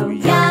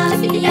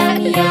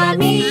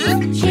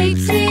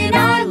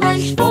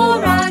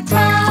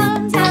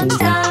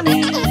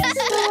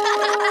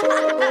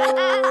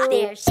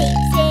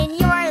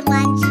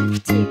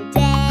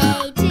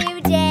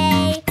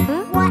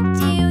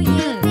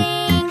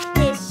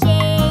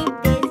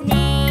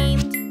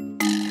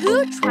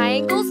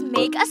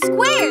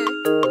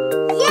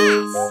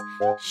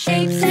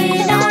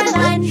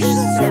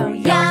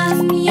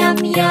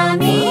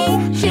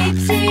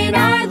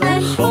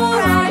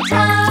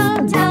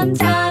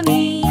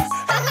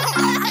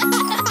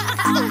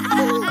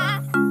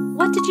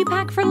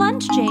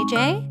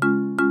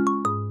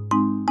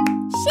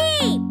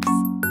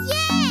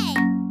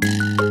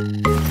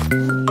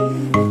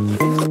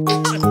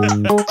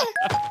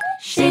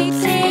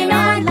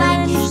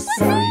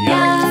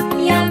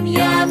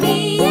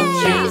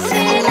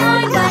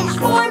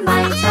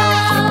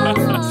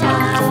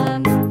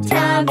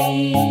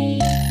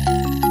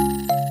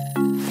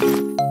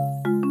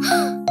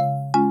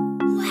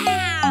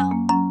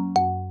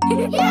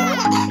The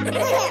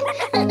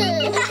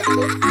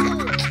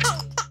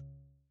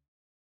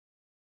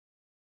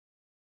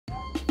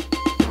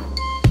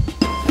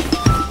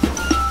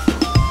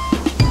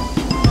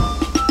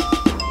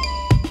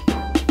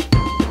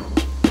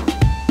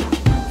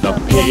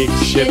pig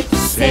ships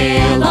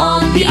sail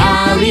on the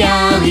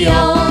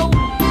alley-alley-o,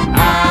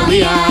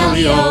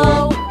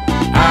 alley-alley-o,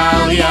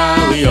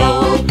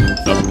 alley-alley-o.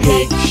 The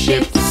pig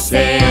ships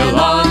sail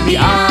on the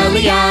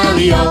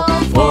alley-alley-o,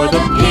 for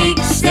the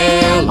pigs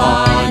sail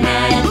on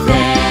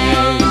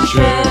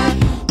adventure.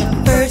 The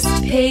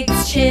first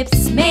pig's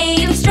ships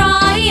made of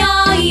straw,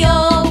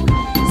 E-I-E-O,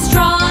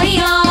 straw,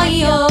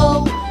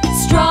 E-I-E-O,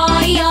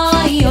 straw,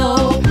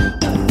 E-I-E-O.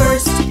 The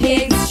first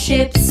pig's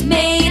ships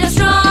made of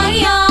straw,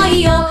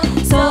 E-I-E-O,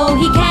 so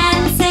he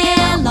can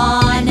sail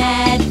on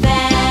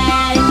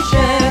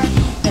adventure.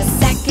 The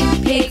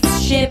second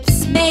pig's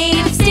ships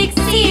made of sticks,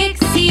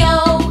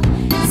 E-I-E-O,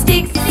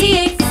 sticks,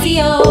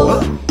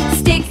 E-I-E-O,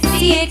 sticks,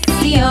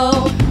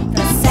 E-I-E-O.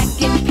 The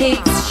second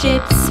pig's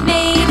ships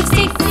made of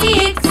sticks,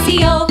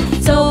 E-I-E-O,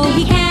 so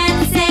he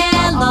can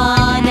sail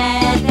on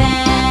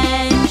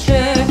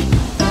adventure.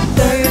 The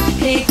third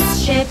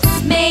pig's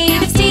ships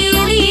made of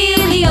steel,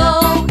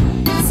 E-I-E-O,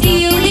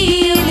 steel,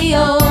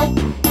 E-I-E-O,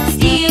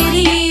 steel,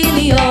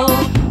 E-I-E-O.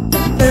 The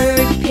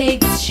third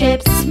pig's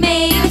ships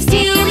made of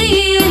steel,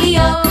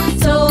 E-I-E-O,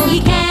 so he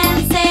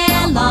can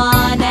sail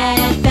on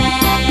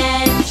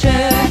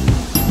adventure.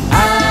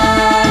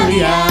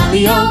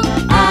 Alley-alley-o,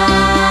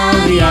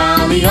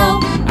 alley-alley-o,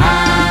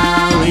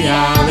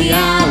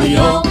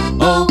 alley-alley-alley-o,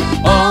 oh,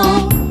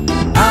 oh.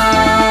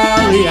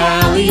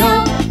 Alley-alley-o,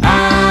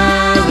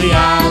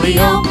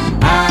 alley-alley-o,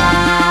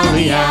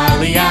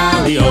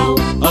 alley-alley-alley-o,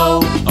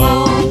 oh,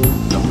 oh.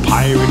 The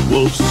pirate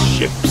wolf's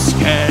ship's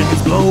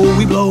cannons blow,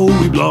 we blow,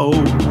 we blow.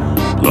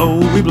 Blow,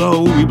 we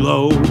blow, we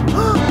blow.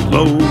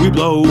 Blow, we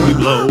blow, we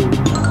blow.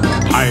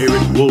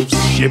 Pirate wolf's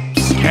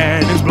ship's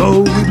cannons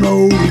blow, we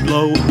blow, we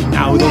blow.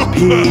 Now the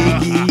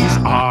piggies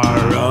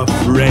are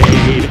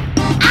afraid.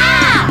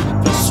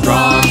 The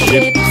straw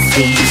ship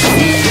sinks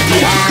in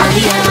the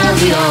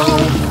alley-alley-o,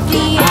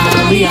 the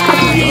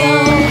alley-alley-o,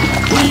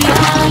 the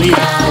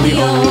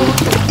alley-alley-o.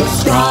 The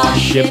straw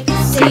ship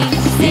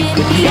sinks in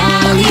the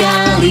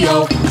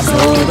alley-alley-o, so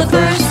the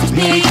first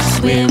pig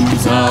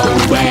swims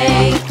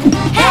away.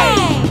 Hey!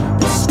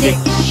 The stick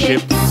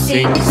ship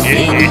sinks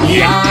in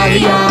the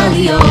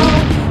alley-alley-o,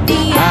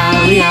 the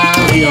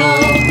alley-alley-o,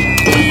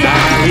 the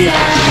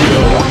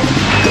alley-alley-o.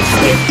 The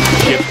stick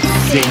ship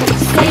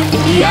sinks in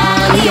the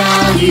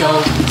alley-alley-o,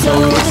 so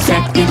the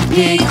second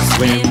pig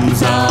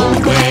swims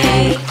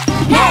away.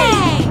 Hey!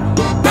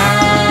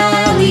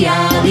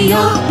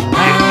 Alley-alley-o,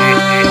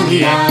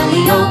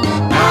 alley-alley-o,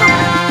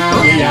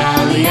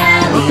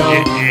 alley-alley-alley-o,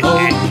 oh,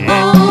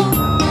 oh.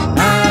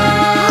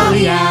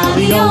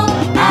 Alley-alley-o,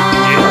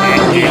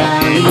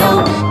 alley-alley-o,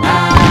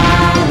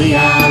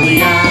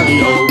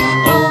 alley-alley-alley-o,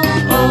 oh,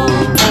 oh.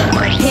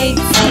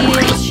 Pig's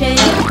steel ship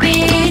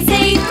is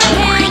safe from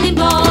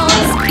cannonballs,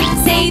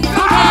 safe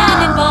from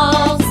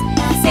cannonballs,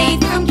 safe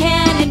from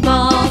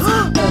cannonballs.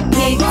 The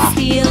pig's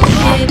steel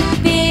ship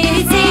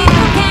is safe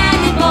from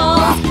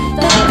cannonballs.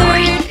 The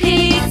third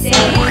pig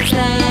saves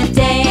the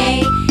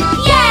day.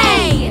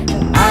 Yay!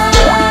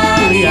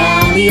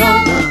 Alley-alley-o,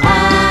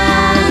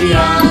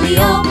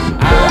 alley-alley-o,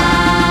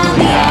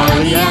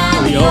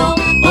 alley-alley-alley-o,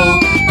 oh,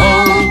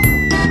 oh.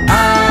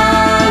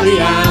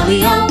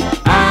 Alley-alley-o,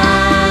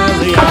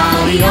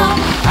 alley-alley-o,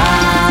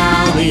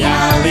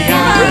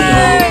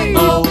 alley-alley-alley-o,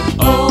 oh,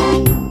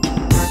 oh.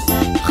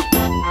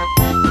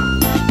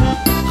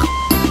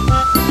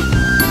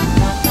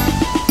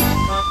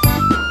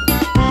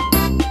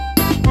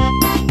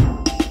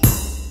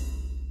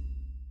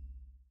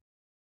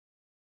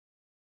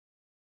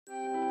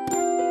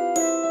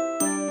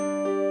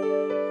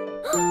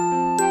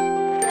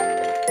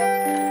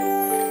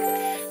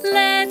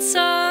 Let's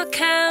all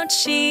count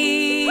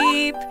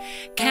sheep.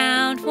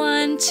 Count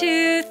 1,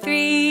 2,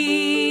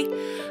 3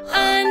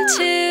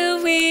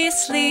 until we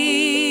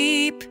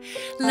sleep.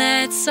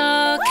 Let's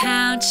all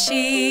count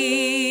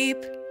sheep.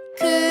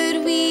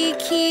 Could we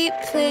keep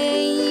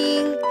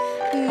playing,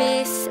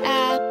 Miss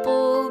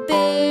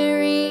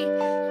Appleberry?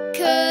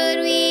 Could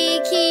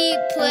we keep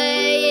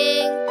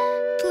playing,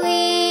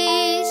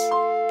 please,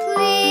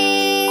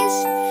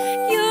 please?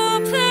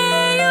 You'll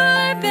play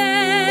your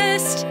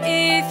best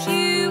if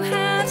you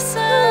have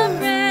some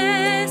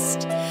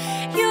rest.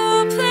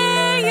 You'll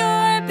play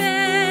your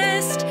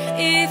best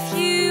if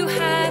you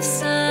have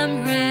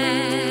some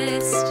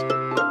rest.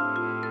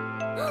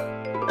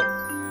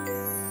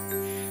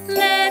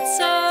 Let's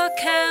all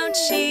count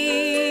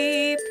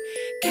sheep.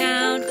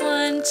 Count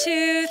 1,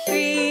 2,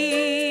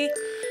 3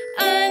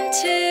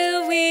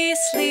 until we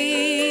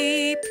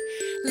sleep.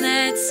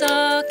 Let's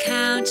all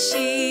count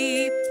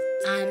sheep.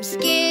 I'm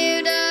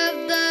scared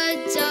of the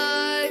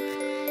dark,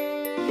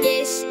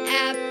 Miss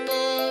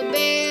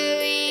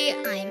Appleberry.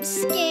 I'm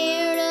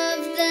scared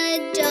of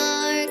the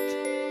dark.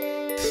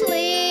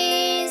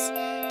 Please,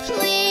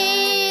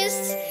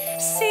 please.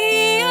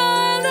 See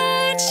our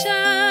light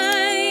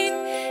shine.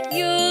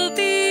 You'll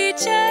be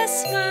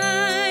just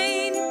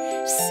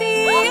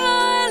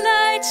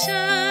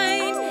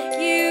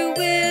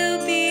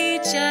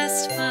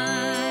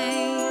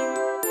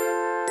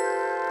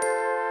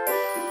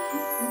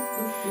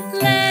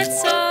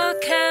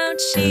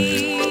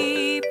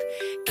sheep.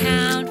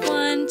 Count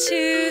 1,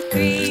 2,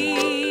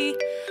 3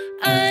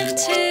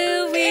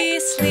 until we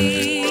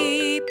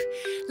sleep.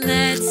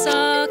 Let's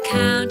all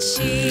count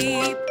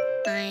sheep.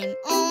 I'm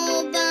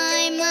all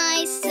by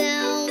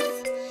myself,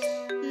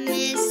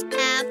 Miss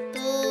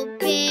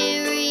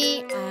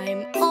Appleberry.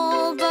 I'm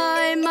all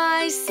by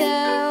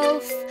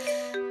myself.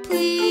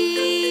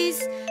 Please,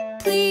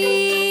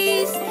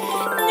 please,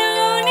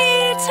 no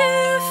need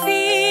to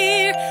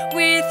fear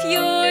with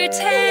your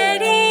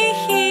teddy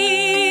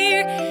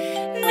here.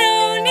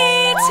 No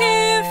need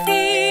to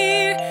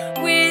fear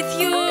with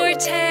your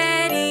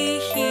teddy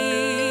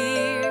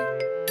here.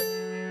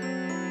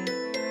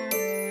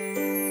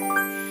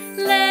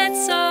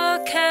 Let's all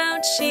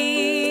count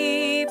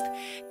sheep.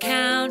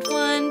 Count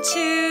 1,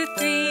 2,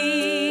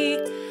 3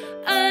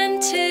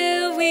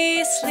 until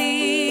we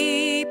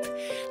sleep.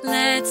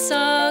 Let's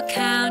all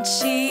count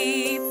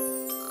sheep.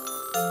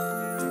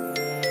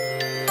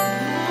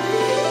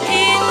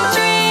 In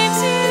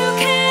dreams you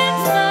can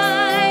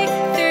fly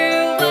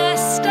through a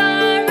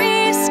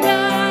starry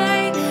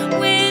sky.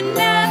 When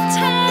nap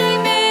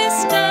time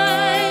is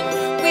done,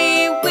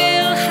 we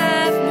will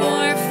have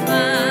more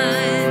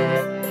fun.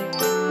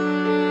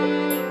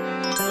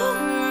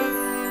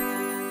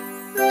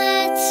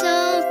 Let's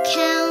all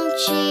count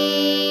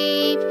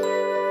sheep.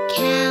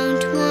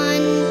 Count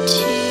 1, 2,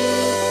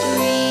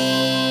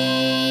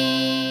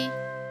 3.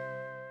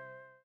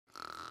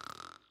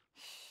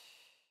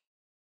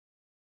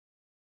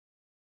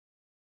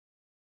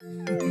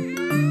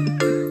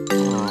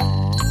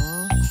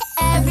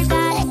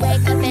 Everybody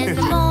wake up in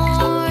the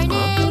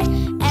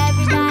morning.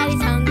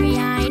 Everybody's hungry,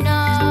 I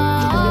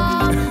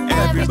know.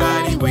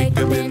 Everybody wake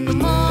up in the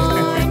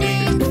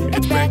morning.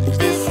 It's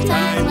breakfast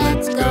time,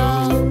 let's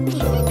go.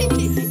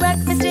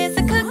 Breakfast is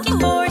a cooking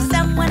for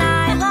someone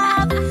I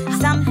love.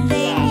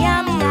 Something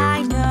yummy,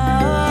 I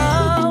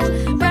know.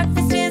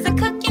 Breakfast is a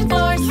cooking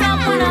for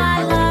someone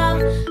I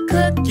love.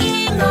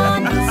 Cooking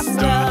on the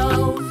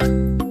stove.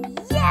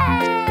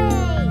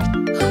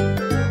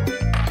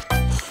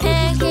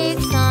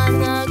 Pancakes on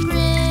the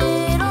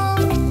griddle,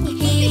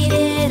 heat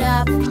it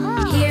up.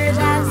 Hear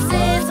that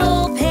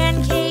sizzle,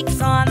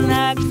 pancakes on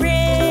the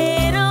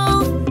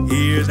griddle.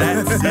 Hear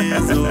that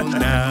sizzle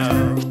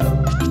now.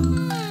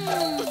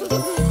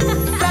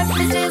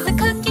 Breakfast is a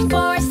cooking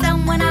for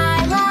someone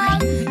I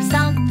love.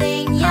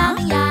 Something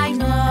yummy, I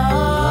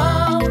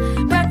know.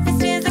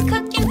 Breakfast is a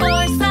cooking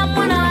for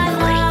someone I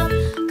love.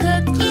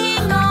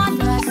 Cooking on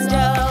the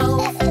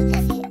stove.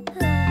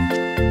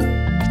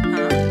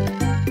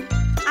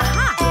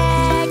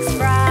 Eggs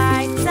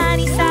fried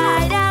sunny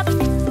side up,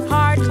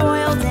 hard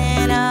boiled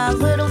in a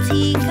little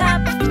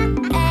teacup.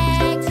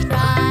 Eggs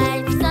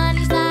fried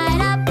sunny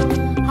side up.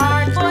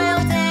 Hard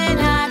boiled in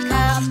a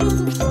cup.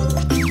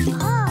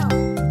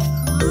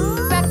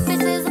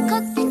 Breakfast is a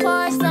cooking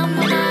for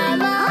someone I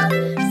love.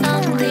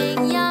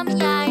 Something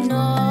yummy, I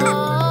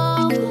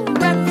know.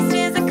 Breakfast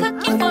is a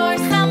cooking for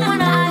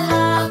someone I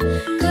love.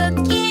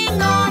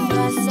 Cooking on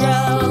the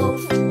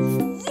stove.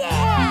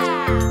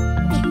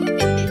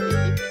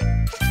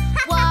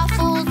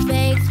 Waffles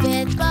baked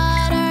with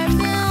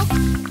buttermilk,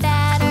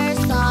 batter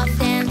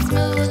soft and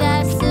smooth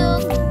as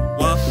silk.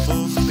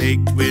 Waffles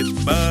baked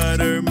with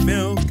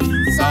buttermilk,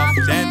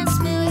 soft and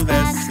smooth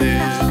as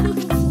silk.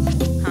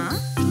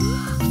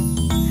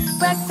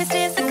 Breakfast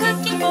is a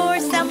cooking for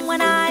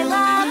someone I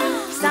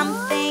love.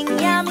 Something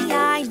yummy,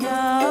 I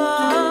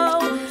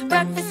know.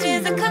 Breakfast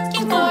is a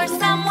cooking for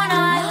someone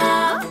I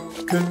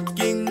love.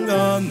 Cooking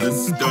on the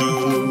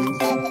stove.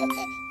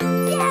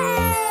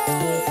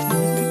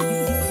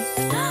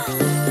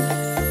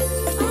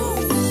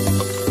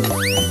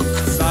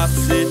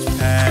 Sausage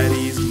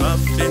patties,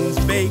 muffins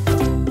baked,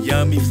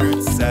 yummy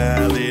fruit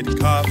salad,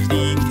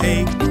 coffee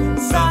cake.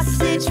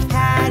 Sausage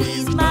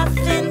patties,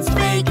 muffins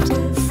baked,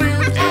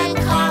 fruit and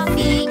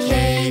coffee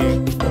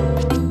cake.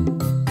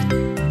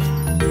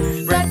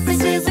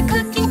 Breakfast is a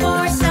cooking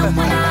for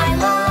someone I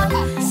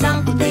love.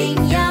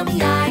 Something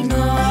yummy, I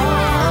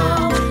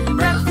know.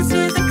 Breakfast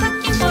is a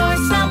cooking for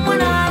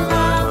someone I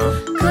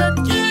love.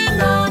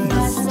 Cooking on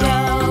the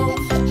stove.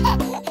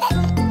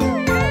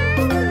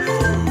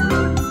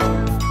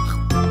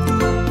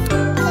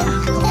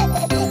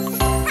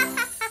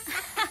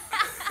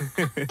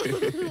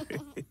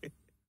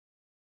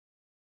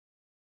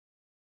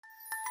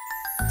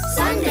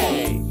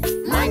 Sunday,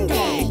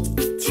 Monday,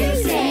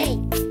 Tuesday,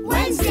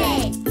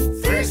 Wednesday,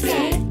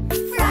 Thursday,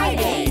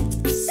 Friday,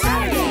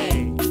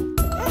 Saturday.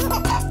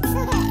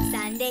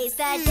 Sunday's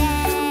the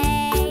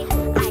day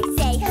I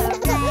say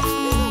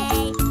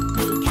hooray,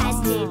 because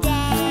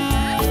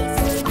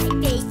today's my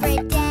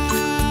favorite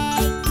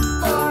day.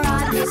 For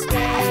on this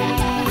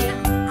day,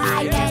 I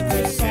get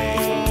to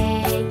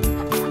say,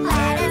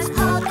 let us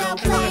all go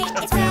play,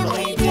 it's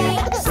family day.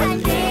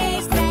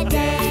 Sunday's the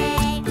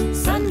day.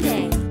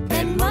 Sunday,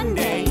 then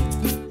Monday,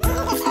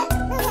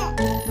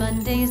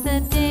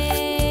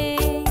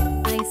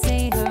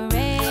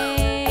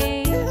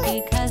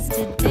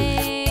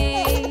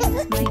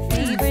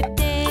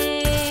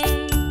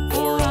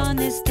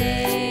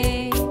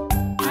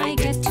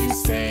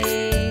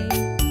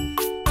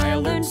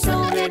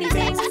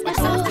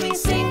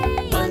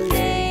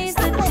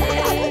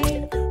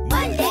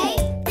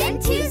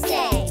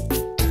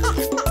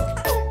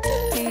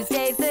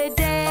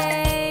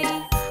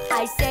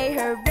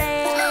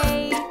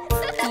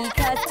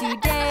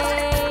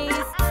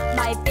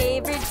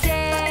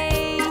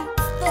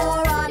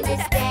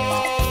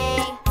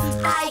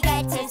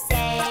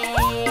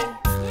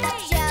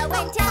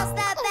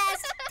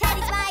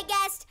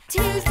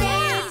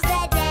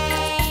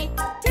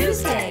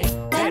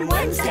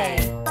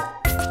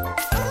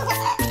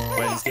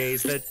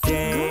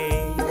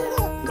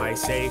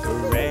 say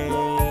hooray,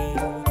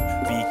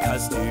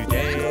 because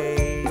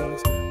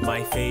today's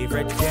my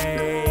favorite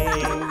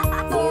day.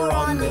 For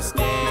on this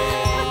day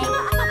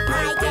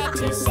I get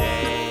to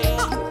say,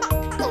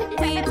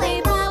 We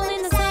play ball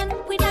in the sun,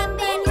 we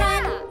jump and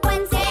run.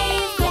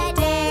 Wednesday's the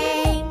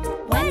day.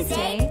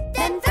 Wednesday,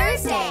 then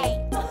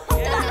Thursday.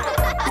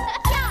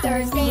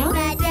 Thursday's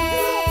the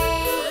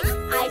day.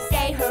 I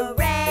say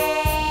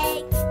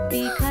hooray,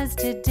 Because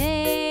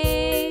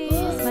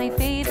today's my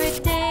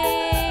favorite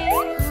day.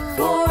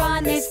 for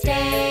on this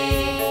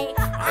day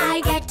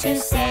I get to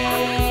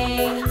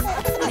say,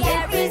 we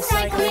get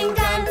recycling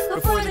done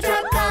before the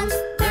truck comes.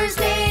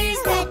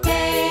 Thursday's the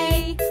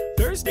day.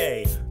 Thursday.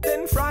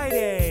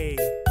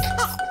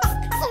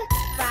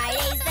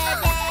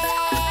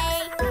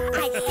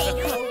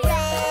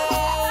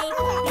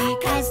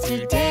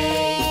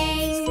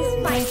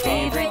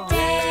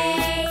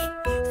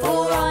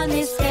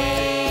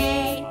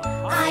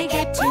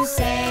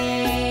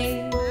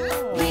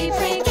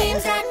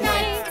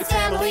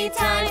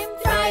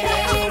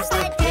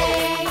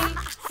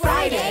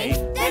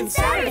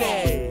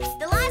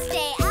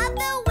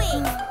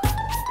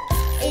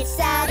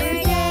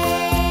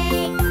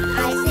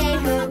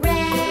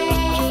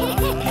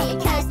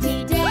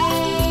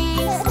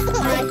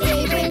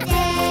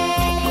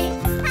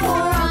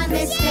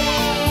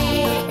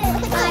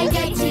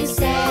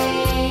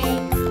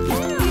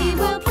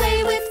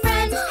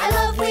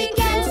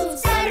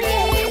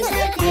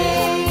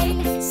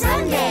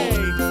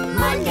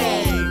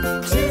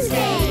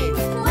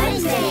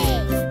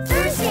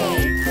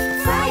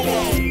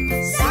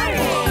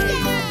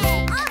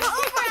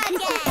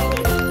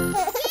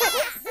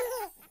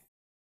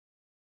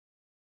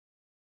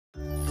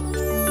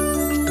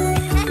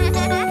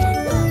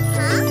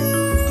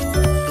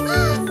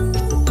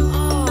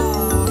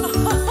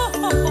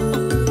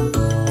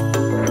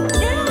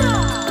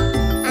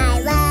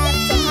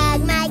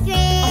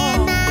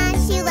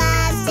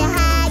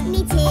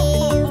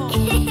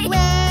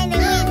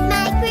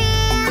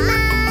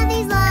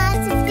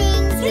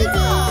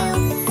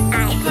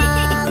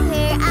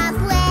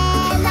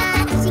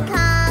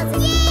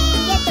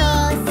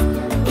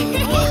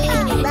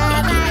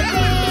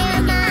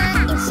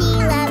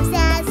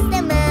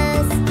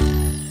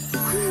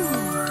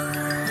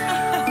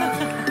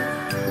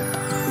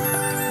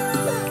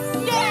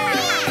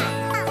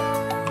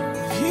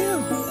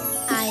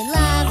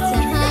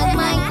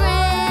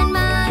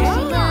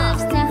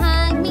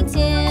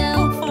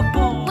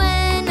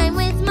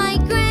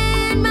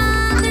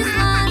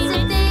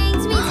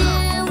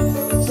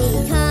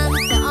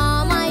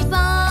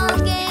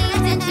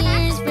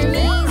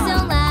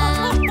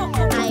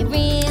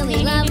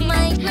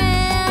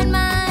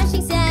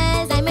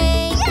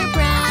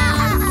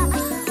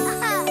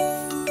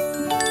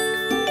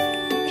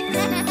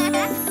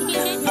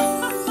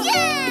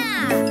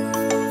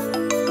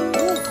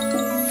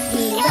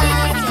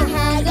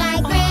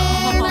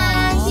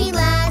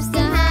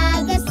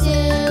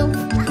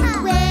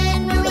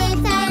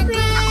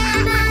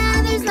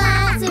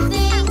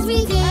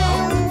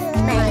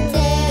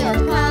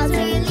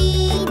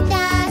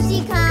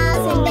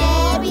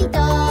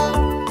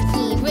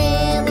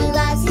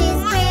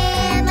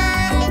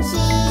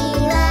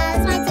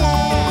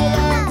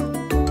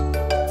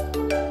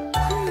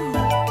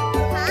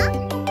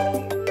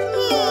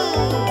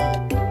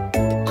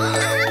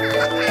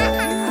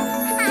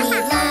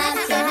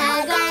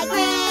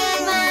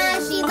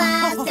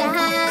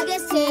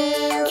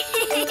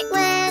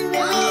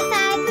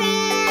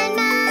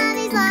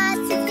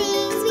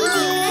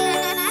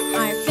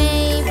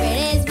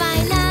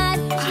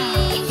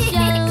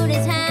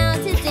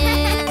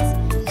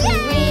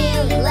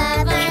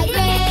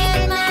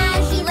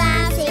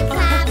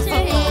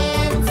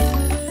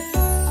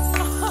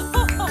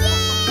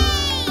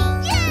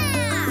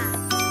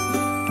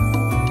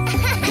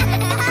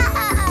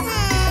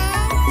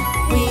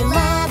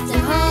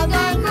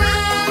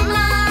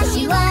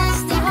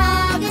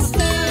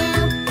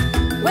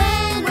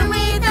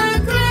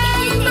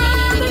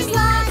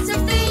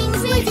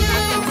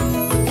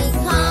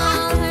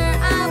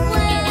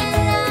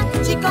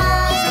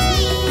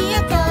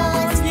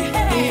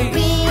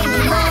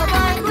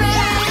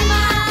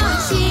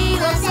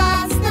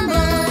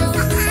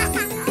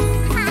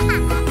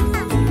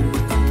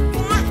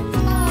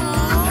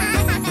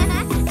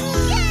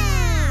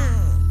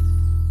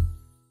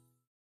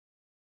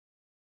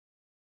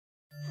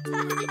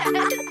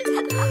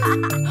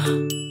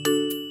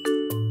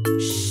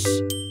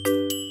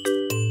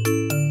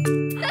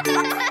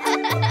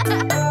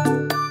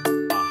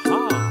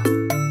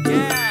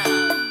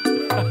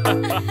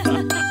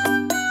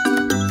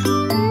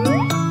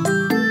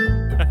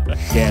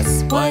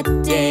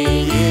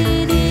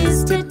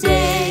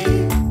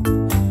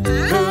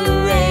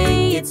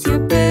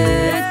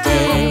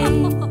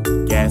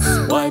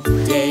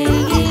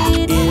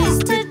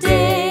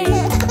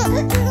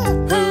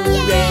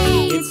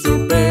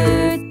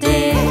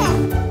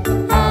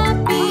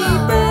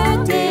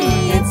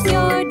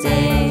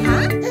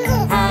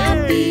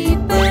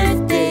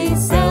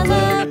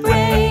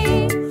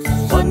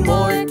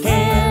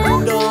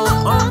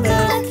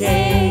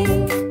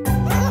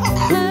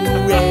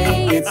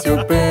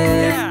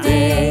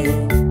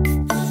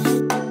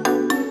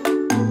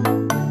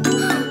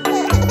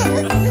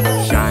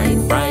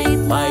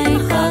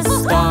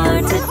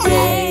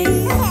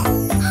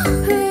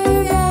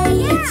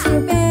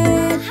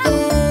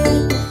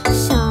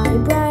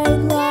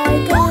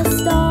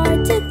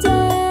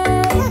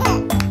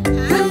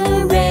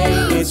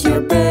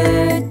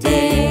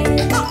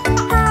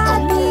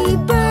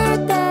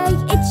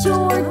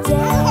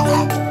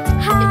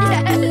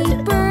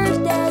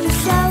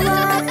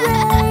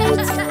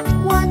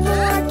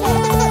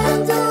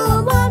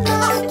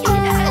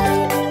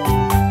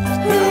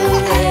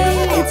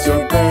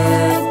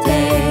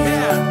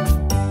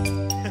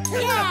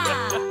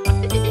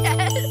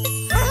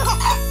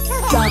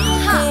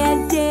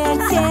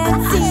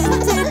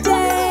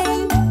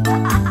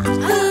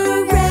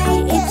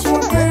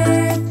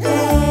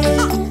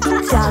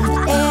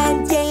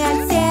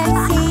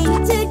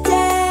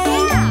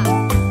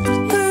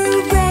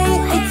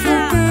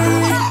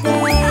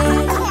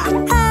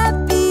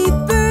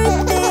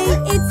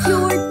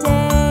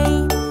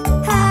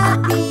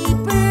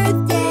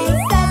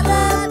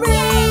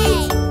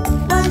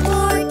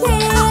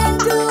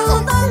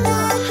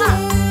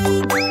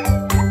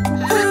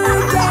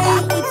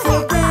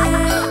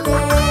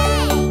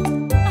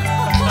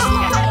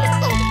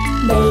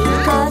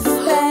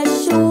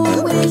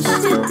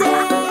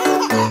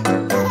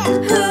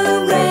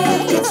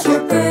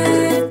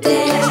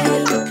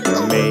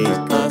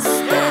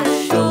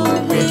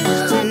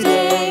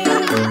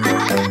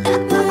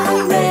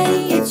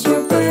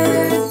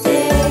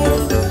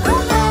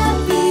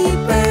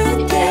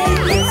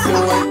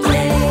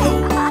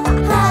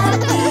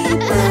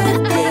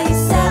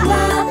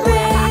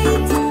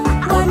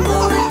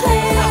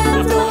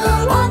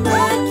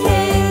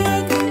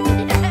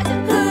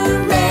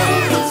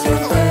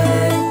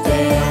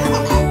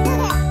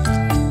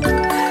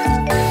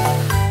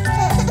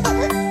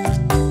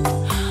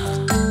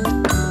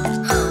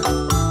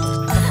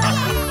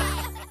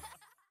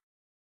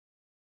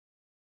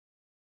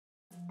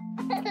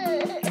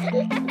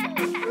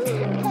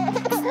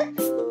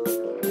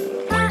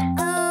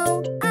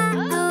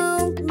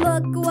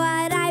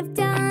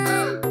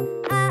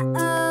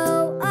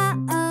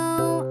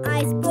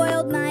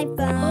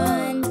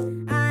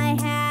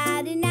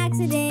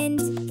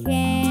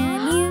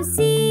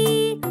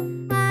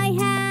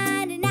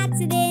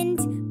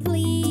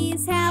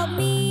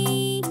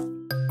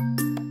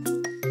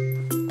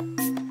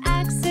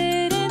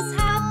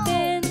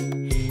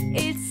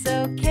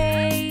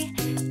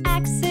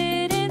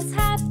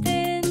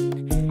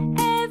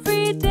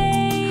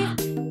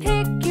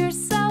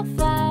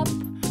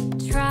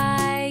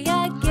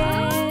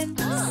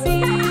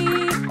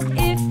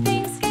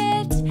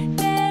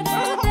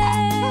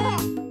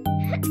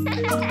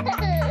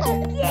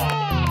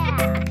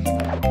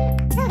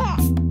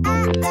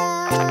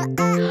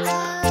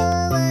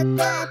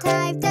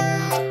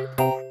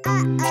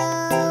 I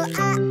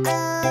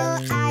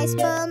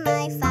spoiled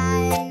my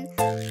fun.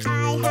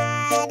 I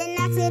had an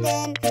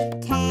accident.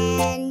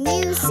 Can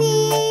you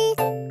see?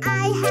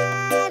 I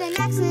had an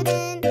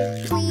accident.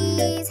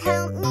 Please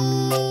help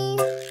me.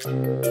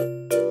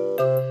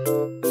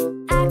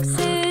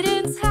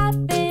 Accidents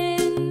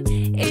happen,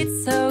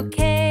 it's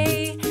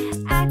okay.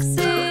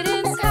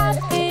 Accidents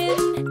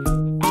happen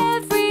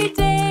every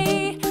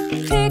day.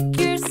 Pick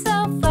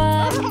yourself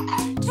up,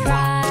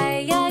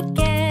 try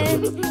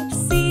again.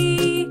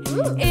 See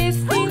if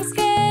things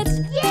get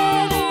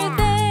better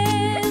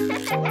then.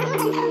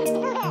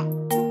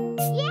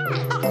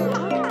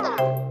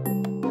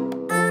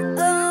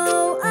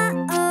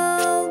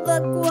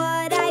 Look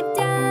what I've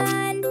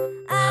done.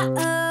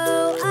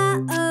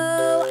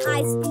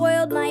 I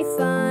spoiled my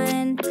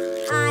fun.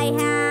 I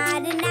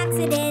had an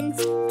accident.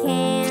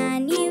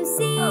 Can you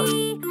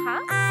see?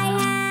 I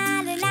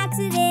had an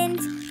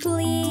accident.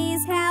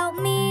 Please help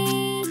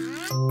me.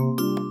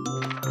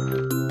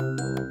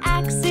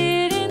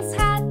 Accidents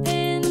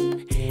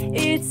happen,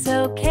 it's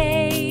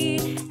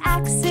okay.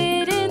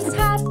 Accidents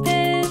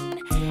happen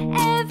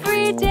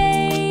every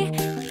day.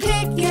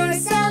 Pick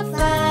yourself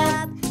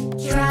up.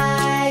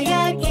 Try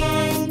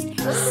again.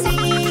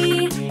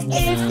 See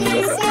if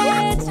things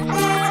get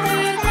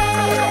better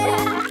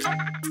then.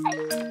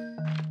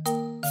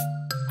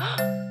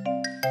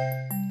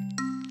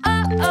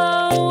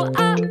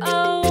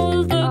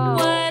 Look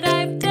what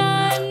I've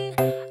done.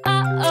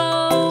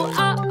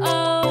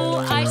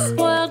 I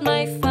spoiled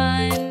my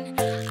fun.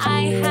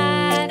 I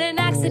had an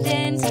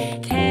accident.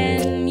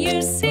 Can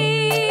you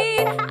see?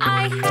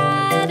 I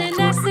had an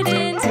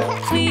accident.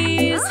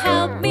 Please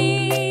help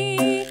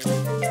me.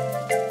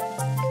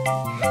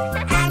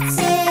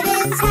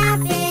 Accidents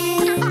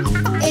happen.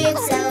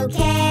 It's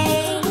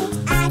okay.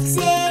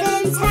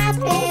 Accidents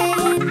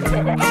happen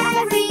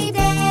every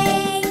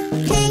day.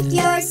 Pick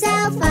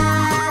yourself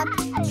up.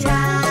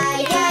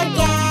 Try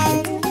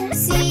again.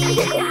 See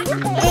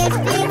if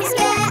things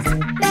get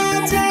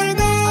better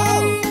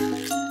then.